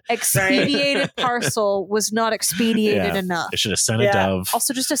I did." Expedited parcel was not expedited enough. I should have sent a dove.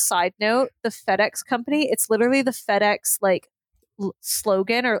 Also, just a side note: the FedEx company. It's literally the FedEx like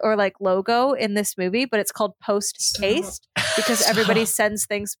slogan or like logo in this movie, but it's called post haste because everybody sends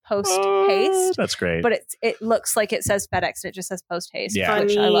things post haste. That's great. But it looks like it says FedEx and it just says post haste,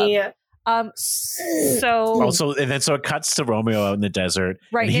 which I love. So it cuts to Romeo out in the desert,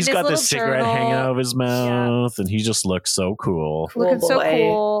 right? And he's got this cigarette hanging out of his mouth, and he just looks so cool. Looking so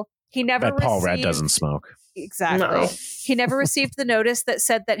cool. He never. Paul Rudd doesn't smoke. Exactly. No. He never received the notice that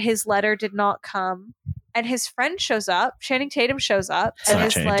said that his letter did not come. And his friend shows up. Channing Tatum shows up. And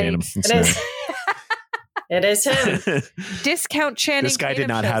is like, it is him. Discount Channing Tatum. This guy did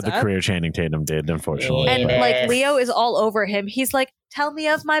not have the career Channing Tatum did, unfortunately. And like Leo is all over him. He's like, "Tell me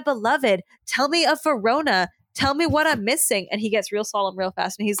of my beloved. Tell me of Verona. Tell me what I'm missing." And he gets real solemn real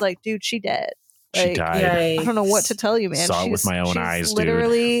fast. And he's like, "Dude, she dead. Like, she died. I don't know what to tell you, man. Saw it with my own eyes,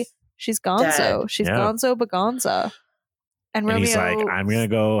 literally, dude. She's gonzo. She's gonzo bagonza." And Romeo, he's like, "I'm gonna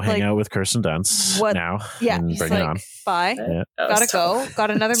go hang out with Kirsten Dunst now." Yeah, and he's bring like, it on. "Bye, gotta go.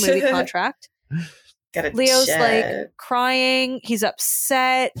 Got another movie contract." Leo's like crying. He's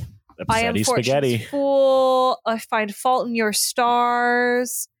upset. I am fortune's fool. I find fault in your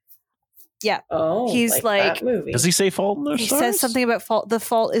stars. Yeah. Oh, he's like that movie. Does he say fault in their stars? He says something about fault. The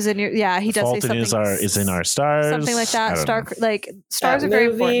fault is in your. Yeah, he does say something. Is in our stars. Something like that. Stars that are very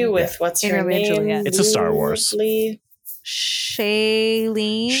important. With what's her name? It's a Star Wars.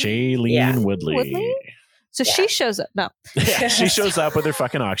 Shailene Woodley. So she shows up. No. Yeah, she shows up with her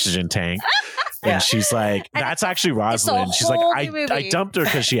fucking oxygen tank. And she's like, that's actually Rosalind. She's like, I dumped her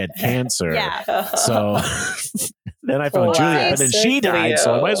because she had cancer. So then I found Juliet, but then she died.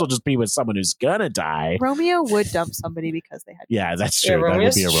 So I might as well just be with someone who's gonna die. Romeo would dump somebody because they had cancer. Yeah, that's true. That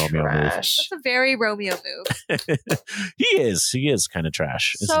would be a Romeo move. That's a very Romeo move. He is kind of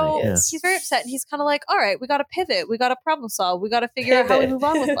trash. So he's very upset, and he's kind of like, all right, we got to pivot. We got to problem solve. We got to figure out how we move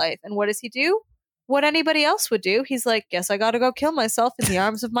on with life. And what does he do? What anybody else would do. He's like, guess I got to go kill myself in the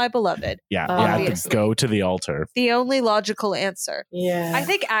arms of my beloved. Yeah, I have to go to the altar. The only logical answer. Yeah. I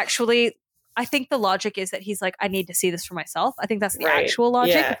think the logic is that he's like, I need to see this for myself. I think that's the actual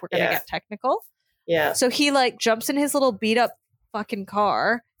logic if we're going to get technical. Yeah. So he like jumps in his little beat up fucking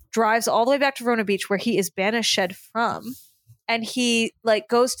car, drives all the way back to Verona Beach where he is banished from, and he like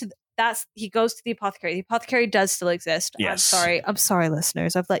goes to the apothecary. The apothecary does still exist. Yes. I'm sorry,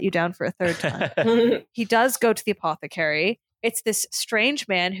 listeners. I've let you down for a third time. He does go to the apothecary. It's this strange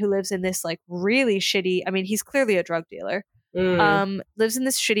man who lives in this like really shitty, I mean, he's clearly a drug dealer. Lives in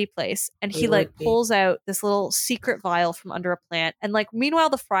this shitty place, and he like pulls out this little secret vial from under a plant, and like meanwhile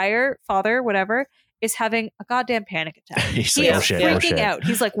the father, whatever, is having a goddamn panic attack. He's he is freaking out.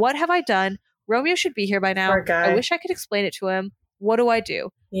 He's like, what have I done? Romeo should be here by now. I wish I could explain it to him. What do I do?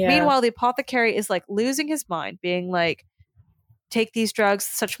 Meanwhile, the apothecary is like losing his mind, being like, take these drugs,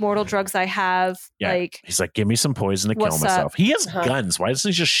 such mortal drugs I have. Like, he's like, give me some poison to kill myself. He has guns. Why doesn't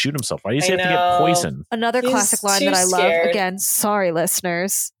he just shoot himself? Why does he have to get poison? Another classic line that I love. Again, sorry,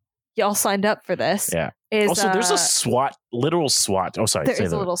 listeners. Y'all signed up for this. Yeah. Is, also, there's a literal SWAT. Oh, sorry. There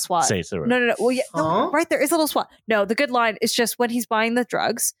is a little SWAT. Say it. No. Well, yeah, no, right. There is a little SWAT. No, the good line is just when he's buying the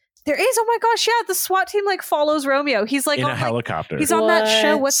drugs. There is. Oh my gosh! Yeah, the SWAT team like follows Romeo. He's like in on a helicopter. He's on that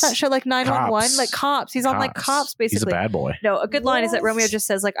show. What's that show? Like 911. Like cops. He's on like cops. Basically, he's a bad boy. No, a good line is that Romeo just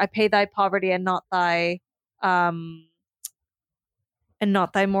says like, "I pay thy poverty and not thy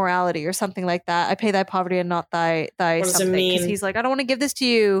morality," or something like that. I pay thy poverty and not thy something. Because he's like, I don't want to give this to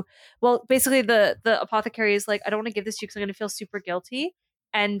you. Well, basically, the apothecary is like, I don't want to give this to you because I'm going to feel super guilty,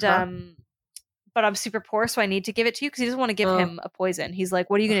 and but I'm super poor, so I need to give it to you because he doesn't want to give him a poison. He's like,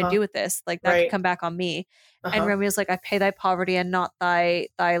 what are you going to do with this? Like that could come back on me. And Romeo's like, I pay thy poverty and not thy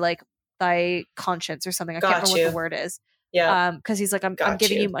conscience or something. I can't remember what the word is. Yeah. Because he's like, I'm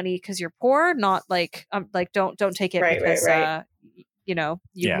giving you money because you're poor, not like I'm like don't take it because you know,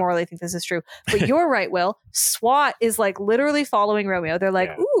 you morally think this is true. But you're right, Will. SWAT is like literally following Romeo. They're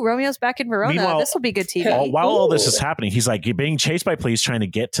like, ooh, Romeo's back in Verona. This will be good TV. While all this is happening, he's like being chased by police trying to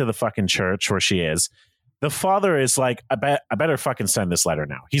get to the fucking church where she is. The father is like, I better fucking send this letter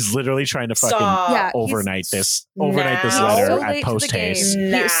now. He's literally trying to fucking overnight this letter at post haste.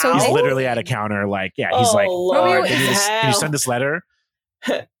 He's literally at a counter, like, he's like, Lord, can you send this letter?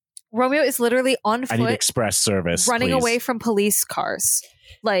 Romeo is literally on foot. I need express service, running away from police cars.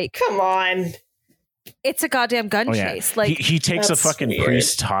 Like, come on. It's a goddamn gun chase. Like he takes a fucking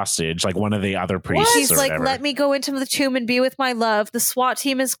priest hostage, like one of the other priests. He's like, whatever. let me go into the tomb and be with my love. The SWAT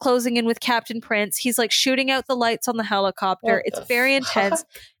team is closing in with Captain Prince. He's like shooting out the lights on the helicopter. It's very intense.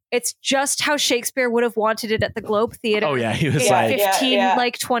 It's just how Shakespeare would have wanted it at the Globe Theater. Oh yeah, he was like 15,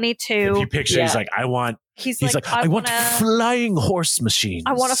 like 22. If you picture, he's like, I want. He's like, I want flying horse machines.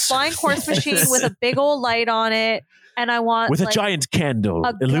 I want a flying horse machine with a big old light on it. And I want with a giant candle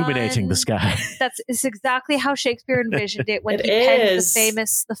illuminating the sky. It's exactly how Shakespeare envisioned it when he penned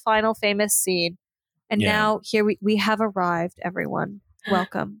the final famous scene. And now here we have arrived, everyone.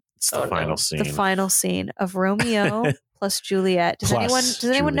 Welcome. It's the final scene. The final scene of Romeo plus Juliet. Does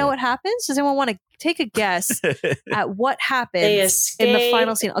anyone know what happens? Does anyone want to take a guess at what happens in the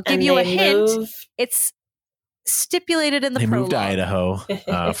final scene? I'll give you a hint. It's stipulated in the prologue. Moved to Idaho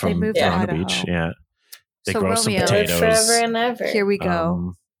from the beach. Yeah. They grow some Romeo, potatoes. Forever and ever. Here we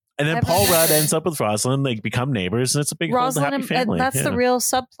go. And then Paul Rudd ends up with Rosalind. They become neighbors, and it's a big happy family. And that's the real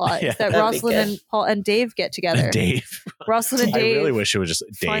subplot. That Rosalind and Paul and Dave get together. Rosalind and Dave. I really wish it was just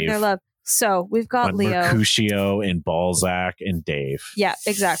Dave. Find their love. So we've got Leo, Mercutio, and Balzac, and Dave. Yeah,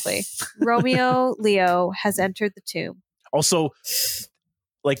 exactly. Romeo, Leo has entered the tomb. Also,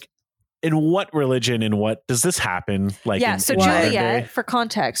 like, in what religion and what does this happen? Like, so Juliet, for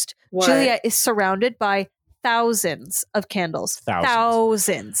context, Juliet is surrounded by thousands of candles,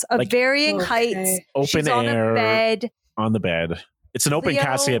 thousands of varying heights. Open She's air on the bed. It's an open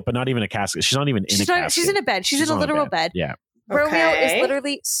casket, but not even a casket. She's not even in a casket. She's in a bed. She's in a literal bed. Yeah. Romeo is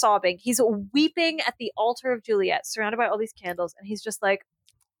literally sobbing. He's weeping at the altar of Juliet, surrounded by all these candles, and he's just like,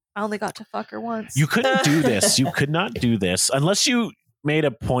 I only got to fuck her once. You couldn't do this. You could not do this unless you made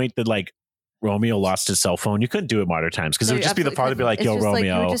a point that, like, Romeo lost his cell phone, you couldn't do it modern times because it would just be the father be like, "Yo,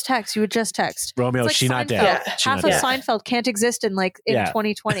 Romeo." You would just text. Romeo, like she not dead. Yeah. Half of Seinfeld can't exist in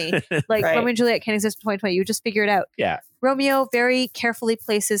 2020. Like Romeo and Juliet can't exist in 2020. You would just figure it out. Yeah. Romeo very carefully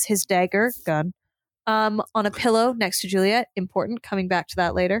places his gun on a pillow next to Juliet. Important. Coming back to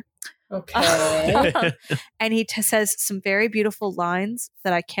that later. Okay. And he says some very beautiful lines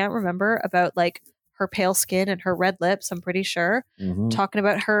that I can't remember about like her pale skin and her red lips, I'm pretty sure. Talking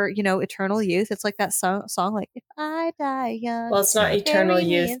about her, eternal youth. It's like that song like, if I die young. Well, it's not eternal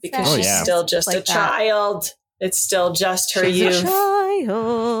youth because she's still just like a child. It's still just her youth.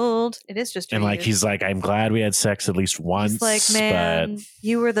 Child. It is just her and like youth. he's like, I'm glad we had sex at least once. He's like, man,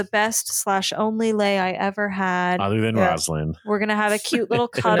 you were the best / only lay I ever had. Other than Rosalind. We're gonna have a cute little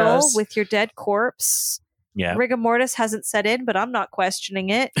cuddle with your dead corpse. Yeah. Rigor mortis hasn't set in, but I'm not questioning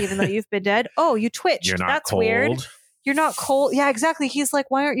it, even though you've been dead. Oh, you twitched. You're not That's cold. weird. You're not cold. Yeah, exactly. He's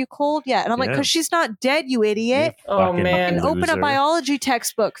like, why aren't you cold yet? And I'm like, because she's not dead, you idiot. Oh, man. And open a biology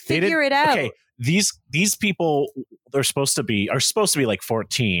textbook. Figure it out. Okay, these people are supposed to be like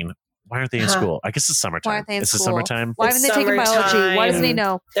 14. Why aren't they in school? I guess it's summertime. Why aren't they in school? It's summertime. Why haven't they taken biology? Why doesn't he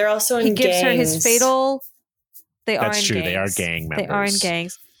know? They're also in gangs. He gives her his fatal. That's true. They are gang members. They are in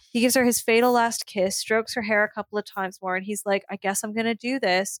gangs. He gives her his fatal last kiss, strokes her hair a couple of times more, and he's like, I guess I'm going to do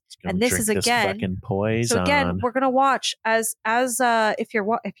this. And this is again. Poison. So again, we're going to watch as if you're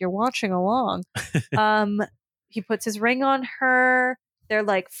watching along. He puts his ring on her. They're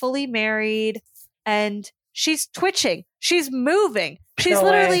like fully married, and she's twitching. She's moving. She's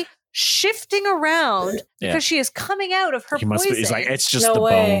literally shifting around because she is coming out of her poison. He's like, it's just the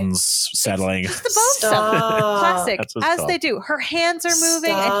bones settling. It's the bones settling. Classic. As they do. Her hands are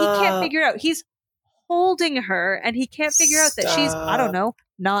moving and he can't figure it out. He's holding her and he can't figure out that she's, I don't know,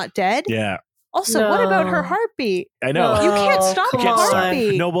 not dead. Yeah. Also, what about her heartbeat? I know. You can't stop her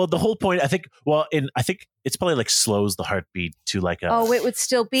heartbeat. No, well, the whole point, I think it's probably like slows the heartbeat to like a it would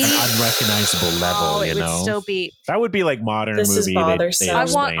still be an unrecognizable level. It would still be. That would be like modern this movie. Is bothersome. I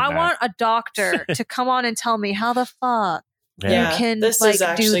want a doctor to come on and tell me how the fuck you can this like is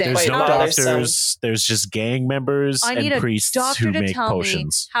actually do this. There's no bothersome. doctors. There's just gang members and priests who make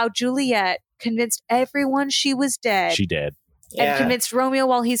potions. How Juliet convinced everyone she was dead. She did. And convinced Romeo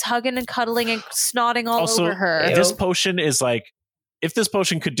while he's hugging and cuddling and snotting all over her. This potion is like, if this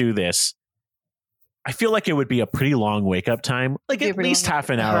potion could do this, I feel like it would be a pretty long wake up time, like at least half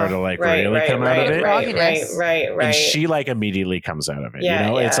an hour to like really come out of it. Right. And she like immediately comes out of it.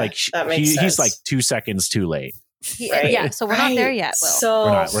 It's like he's like 2 seconds too late. Yeah, so we're not there yet, Will.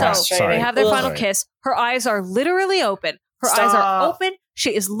 So they have their final kiss. Her eyes are literally open. Her eyes are open.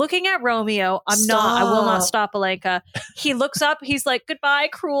 She is looking at Romeo. I will not stop, Alenka. He looks up. He's like, goodbye,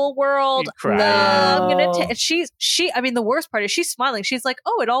 cruel world. I'm going to the worst part is she's smiling. She's like,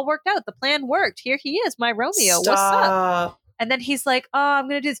 oh, it all worked out. The plan worked. Here he is, my Romeo. What's up? And then he's like, oh, I'm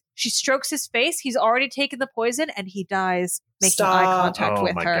going to do this. She strokes his face. He's already taken the poison and he dies making eye contact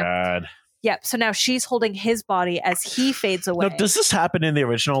with her. Oh, my God. Yep. So now she's holding his body as he fades away. Now, does this happen in the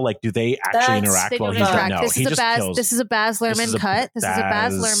original? Like, do they actually interact while he's dead? No, this is a Baz Luhrmann cut. This is a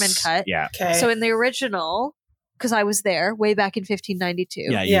Baz Luhrmann cut. Yeah. Okay. So in the original, because I was there way back in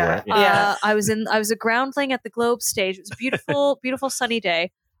 1592. Yeah, you were. Yeah. I was a groundling at the Globe stage. It was a beautiful, beautiful sunny day.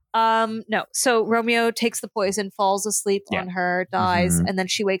 No. So Romeo takes the poison, falls asleep on her, dies, and then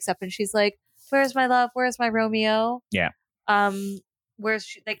she wakes up and she's like, "Where's my love? Where's my Romeo?" Yeah.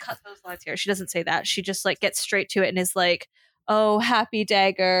 They cut those lines here. She doesn't say that. She just like gets straight to it and is like, "Oh, happy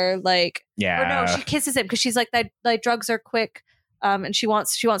dagger." Like, or no, she kisses him because she's like, "That drugs are quick." And she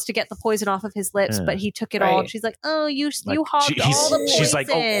wants to get the poison off of his lips, but he took it all. And she's like, "Oh, you hogged all the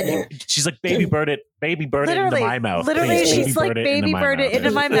poison." She's like, baby bird it into my mouth. Literally, she's like, baby bird it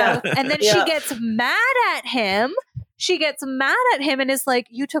into my mouth. And then she gets mad at him. She gets mad at him and is like,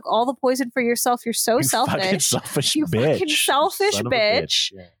 "You took all the poison for yourself. You're so selfish. Fucking selfish you bitch. Fucking selfish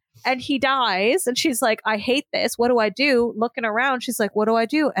bitch." Yeah. And he dies. And she's like, "I hate this. What do I do?" Looking around, she's like, "What do I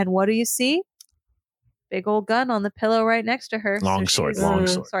do?" And what do you see? Big old gun on the pillow right next to her. Long sword.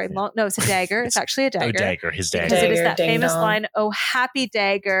 Sorry, no, it's a dagger. It's actually a dagger. His dagger. Because it is that famous line, "Oh, happy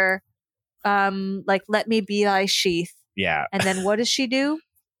dagger, like let me be thy sheath." Yeah. And then what does she do?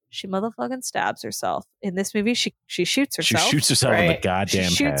 She motherfucking stabs herself. In this movie, she shoots herself. She shoots herself in the goddamn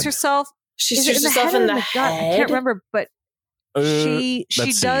head. She shoots herself. She shoots herself in the head. I can't remember, but she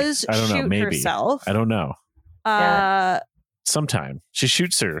does shoot herself. I don't know. Sometime she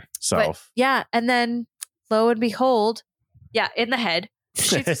shoots herself. But, and then lo and behold, in the head.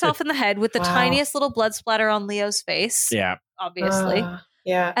 She shoots herself in the head with the tiniest little blood splatter on Leo's face. Yeah. Obviously.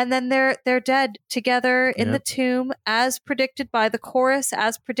 Yeah. And then they're dead together in the tomb, as predicted by the chorus,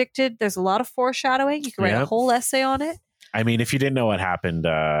 as predicted. There's a lot of foreshadowing. You can write a whole essay on it. I mean, if you didn't know what happened,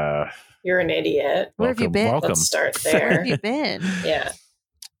 you're an idiot. Where have you been? Welcome. Let's start there. Where have you been?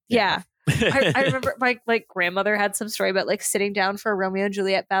 Yeah. I remember my grandmother had some story about like sitting down for a Romeo and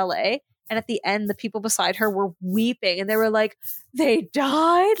Juliet ballet, and at the end the people beside her were weeping, and they were like, they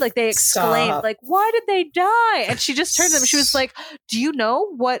died? Like they exclaimed, like, why did they die? And she just turned to them, she was like, do you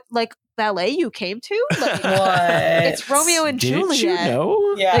know what like ballet you came to? Like, what? It's Romeo and Juliet. Did you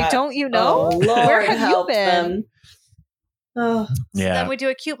know? Yeah. Like, don't you know? Oh, Lord, where have you been? Them. Oh. Yeah. Then we do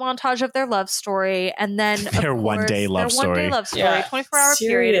a cute montage of their love story, and then their one day love story. 24-hour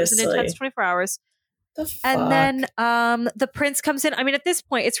period. It was an intense 24 hours. And then the prince comes in. I mean, at this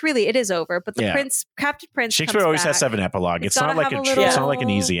point, it is over. But the prince, Captain Prince, Shakespeare always has to have an epilogue. It's not like it's not like an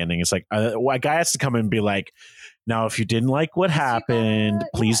easy ending. It's like a guy has to come in and be like, "Now, if you didn't like what happened,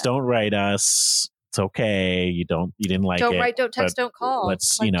 please don't write us. It's okay. You didn't like it. Don't write, don't text, don't call.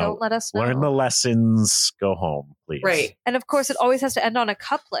 Let's don't let us know. Learn the lessons. Go home, please." Right. And of course, it always has to end on a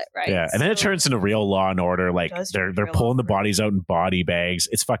couplet, right? Yeah, and then it turns into real Law and Order. Like they're pulling the bodies out in body bags.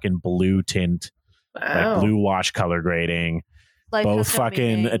 It's fucking blue tint. Wow. Like blue wash color grading. Both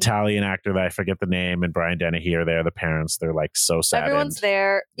fucking Italian actor that I forget the name and Brian Dennehy are there. The parents, they're like so sad. Everyone's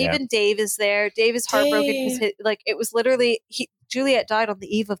there. Even Dave is there. Dave is heartbroken because it was literally Juliet died on the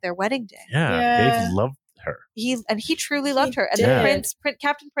eve of their wedding day. Yeah. Dave loved her. He truly loved her. And then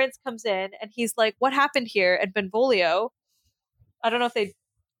Captain Prince comes in and he's like, "What happened here?" And Benvolio, I can't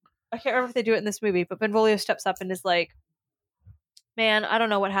remember if they do it in this movie, but Benvolio steps up and is like, "Man, I don't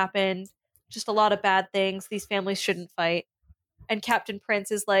know what happened. Just a lot of bad things. These families shouldn't fight." And Captain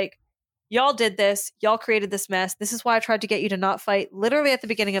Prince is like, "Y'all did this. Y'all created this mess. This is why I tried to get you to not fight literally at the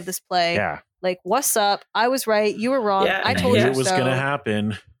beginning of this play. Yeah. Like, what's up? I was right. You were wrong. I told you it was going to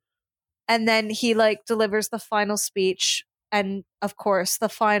happen." And then he like delivers the final speech. And of course, the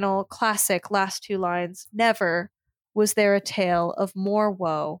final classic last two lines: "Never was there a tale of more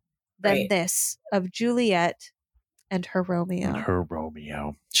woe than this of Juliet and her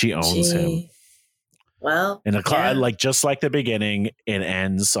Romeo." She owns him. Well, like just like the beginning, it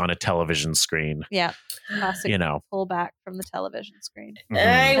ends on a television screen. Yeah, classic. Pull back from the television screen.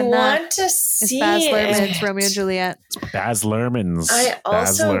 I want to see Baz Luhrmann's Romeo and Juliet. Baz Luhrmann's. I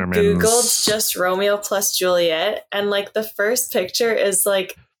also googled just Romeo plus Juliet, and like the first picture is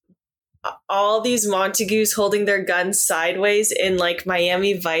like all these Montagues holding their guns sideways in like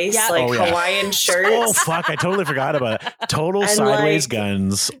Miami Vice, Hawaiian shirts. Oh fuck! I totally forgot about it. Total sideways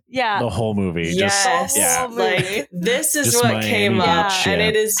guns. Yeah, the whole movie. Yes, like this is just what Miami came up, and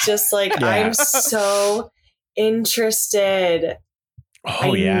it is just like I'm so interested.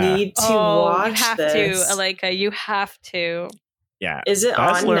 I need to watch. You have this. to, Aleka. You have to. Yeah, is it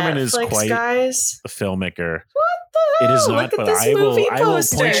Baz on Luhrmann Netflix, is quite guys? a filmmaker. What the hell? It is not, but I will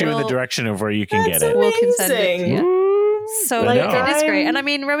point you in the Poster. direction of where you can get it. We'll send it to you. So I it know. is great. And I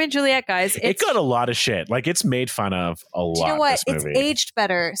mean, Romeo and Juliet, guys, It got a lot of shit. Like it's made fun of a lot. Do you know what? This It's movie. aged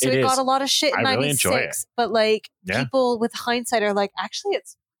better. So It it got is. a lot of shit in I really enjoy it. 96. But like people with hindsight are like, actually,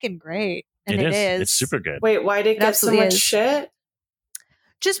 it's fucking great. And it is. It's super good. Wait, why did it get so much shit?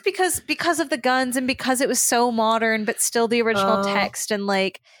 Just because of the guns and because it was so modern, but still the original text, and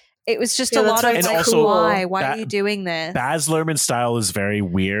like it was just a lot of and like, also, why are you doing this? Baz Luhrmann's style is very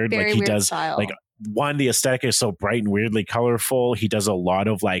weird. Very like he weird does style. like the aesthetic is so bright and weirdly colorful. He does a lot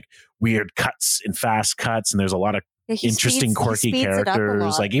of like weird cuts and fast cuts, and there's a lot of interesting, quirky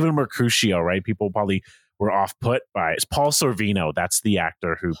characters. Like even Mercutio, right? People probably were off put by it's Paul Sorvino. That's the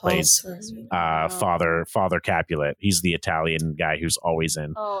actor who plays Father Capulet. He's the Italian guy who's always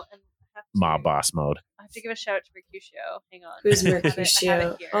in mob boss mode. I have to give a shout out to Mercutio. Hang on. Who's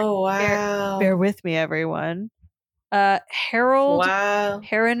Mercutio? Oh wow. Bear with me, everyone. Harold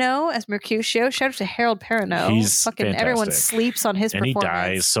Perrineau as Mercutio. Shout out to Harold Perrineau. He's fucking fantastic. Everyone sleeps on his performance. And he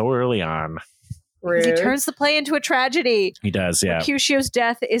dies so early on. Rude. He turns the play into a tragedy. He does, yeah. Mercutio's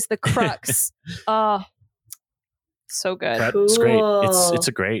death is the crux. So good. That's great. It's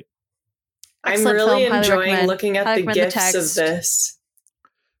a great. I'm really enjoying looking at the gifs of this.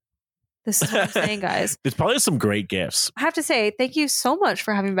 This is what I'm saying, guys. There's probably some great gifs. I have to say, thank you so much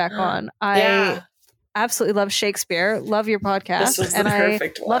for having me back on. I absolutely love Shakespeare, love your podcast, and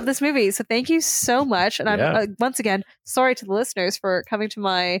I love this movie. So thank you so much. And I'm once again sorry to the listeners for coming to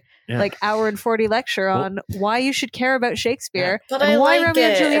my like hour and 40 lecture on why you should care about Shakespeare and why Romeo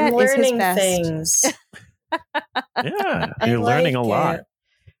and Juliet is his best. Things. Yeah, you're learning a lot.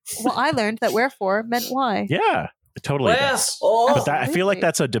 Well, I learned that wherefore meant why. Yeah. It totally does. But I feel like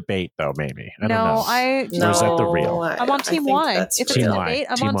that's a debate, though. Maybe I don't know. Or is that the real? I'm on Team Y. If it's a debate,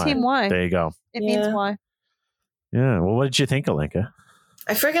 I'm on Team Y. There you go. It means Y. Yeah. Well, what did you think, Alinka?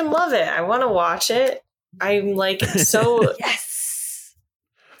 I freaking love it. I want to watch it. I'm like so yes.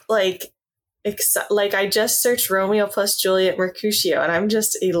 Like I just searched Romeo plus Juliet Mercutio, and I'm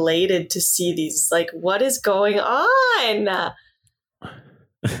just elated to see these. Like, what is going on?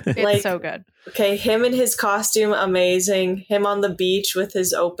 It's so good. Okay, him in his costume, amazing. Him on the beach with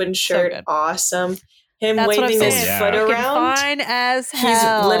his open shirt, awesome. Him waving his foot around. Fine as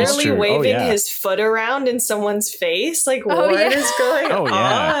hell. He's literally waving his foot around in someone's face. Like, what is going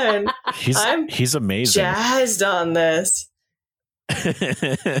on? He's amazing. Jazzed on this.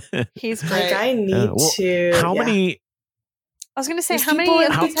 He's great. Like, I need to. How many? I was going to say, how many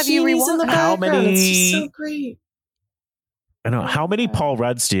of these have you rewatched? How many? It's just so great. I know. How many Paul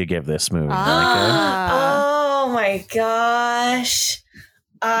Rudds do you give this movie? Oh my gosh.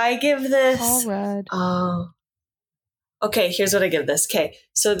 I give this. Paul Rudd. Oh. Okay, here's what I give this. Okay.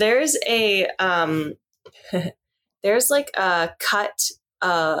 So there's a there's like a cut.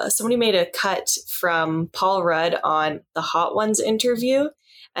 Somebody made a cut from Paul Rudd on the Hot Ones interview,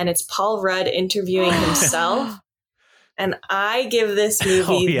 and it's Paul Rudd interviewing himself. And I give this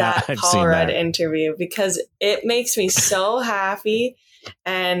movie that Paul Rudd interview because it makes me so happy,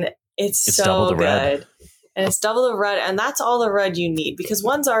 and it's so good. And it's double the Rudd, and that's all the Rudd you need, because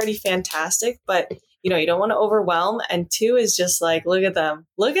one's already fantastic, but you don't want to overwhelm, and two is just like, look at them,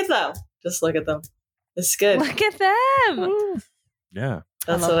 just look at them. It's good. Look at them. Yeah,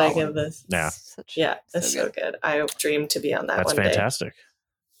 that's what I give this. Yeah, it's so good. I dream to be on that. That's one fantastic. Day.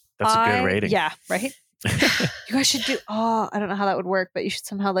 That's a good rating. Yeah, right. You guys should do. I don't know how that would work, but you should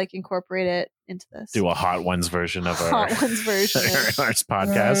somehow like incorporate it into this. Do a Hot Ones version of our our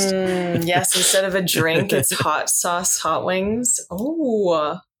podcast. Yes, instead of a drink, it's hot sauce hot wings.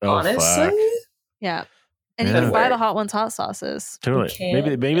 Honestly, fuck. Yeah, and you can buy the Hot Ones hot sauces. Totally.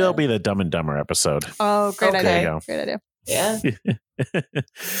 Maybe that'll be the Dumb and Dumber episode. Oh, great idea! Great idea. Yeah.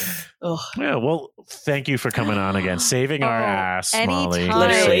 Yeah. Well, thank you for coming on again, saving our ass, Molly.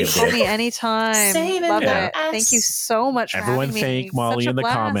 Literally, call me anytime. Love it. Thank you so much. Everyone, for thank Molly in the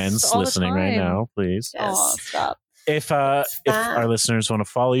comments listening right now, please. Yes. Oh, stop. If our listeners want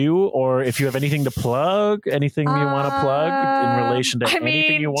to follow you, or if you have anything to plug, anything you want to plug in relation to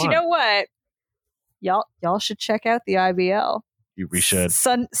anything you want, do you know what? Y'all should check out the IBL. We should.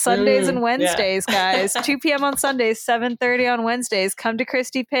 Sundays and Wednesdays, guys. 2 p.m. on Sundays, 7:30 on Wednesdays. Come to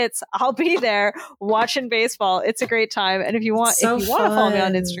Christy Pitts. I'll be there watching baseball. It's a great time. And if you want to follow me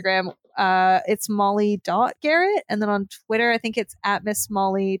on Instagram, it's Molly.Garrett. And then on Twitter, I think it's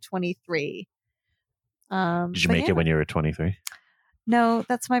 @MissMolly23. Did you make it when you were 23? No,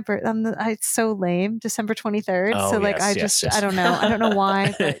 that's my birth. It's so lame. December 23rd. Oh, so yes. I don't know. I don't know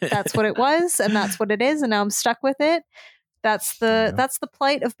why, but that's what it was, and that's what it is, and now I'm stuck with it. That's the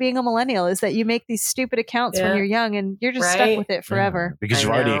plight of being a millennial, is that you make these stupid accounts when you're young, and you're just stuck with it forever. Because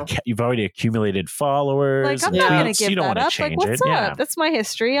you've already accumulated followers. Like, I'm not going to give that up. Like, what's up? That's my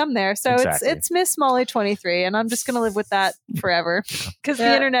history. I'm there. So it's Miss Molly 23, and I'm just going to live with that forever because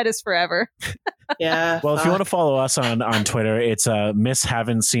the internet is forever. Yeah. Well, if you want to follow us on Twitter, it's Miss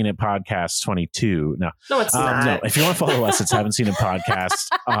Haven't Seen It Podcast 22. No, it's not. No, if you want to follow us, it's Haven't Seen It Podcast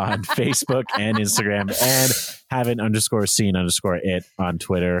on Facebook and Instagram, and haven't_seen_it on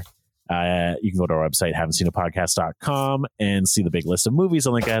Twitter. You can go to our website, haven'tseenapodcast.com, and see the big list of movies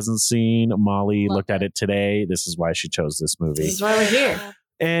Alinka hasn't seen. Molly looked at it today. This is why she chose this movie. This is why we're here.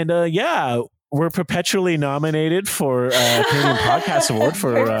 And we're perpetually nominated for Canadian Podcast Award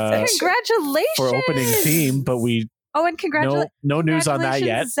for congratulations for opening theme, but we and congratulations. No news on that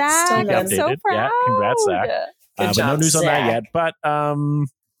yet. Zach. I'm so proud. Yeah, congrats, Zach. Good job, but no news on that yet.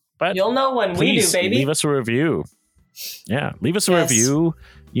 But you'll know when we do, baby. Leave us a review. Yeah, leave us a review.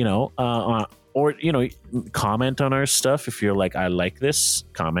 Or comment on our stuff if you're like, I like this.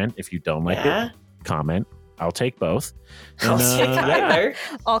 Comment if you don't like it. Comment. I'll take both. I'll take either.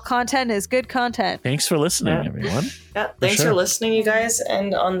 All content is good content. Thanks for listening, everyone. Yeah, thanks for listening, you guys.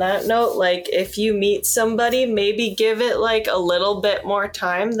 And on that note, like, if you meet somebody, maybe give it like a little bit more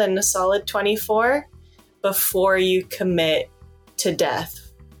time than a solid 24 before you commit to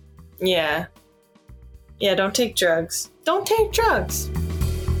death. Yeah. Yeah, don't take drugs. Don't take drugs.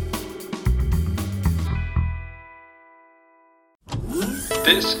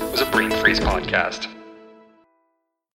 This was a Brain Freeze podcast.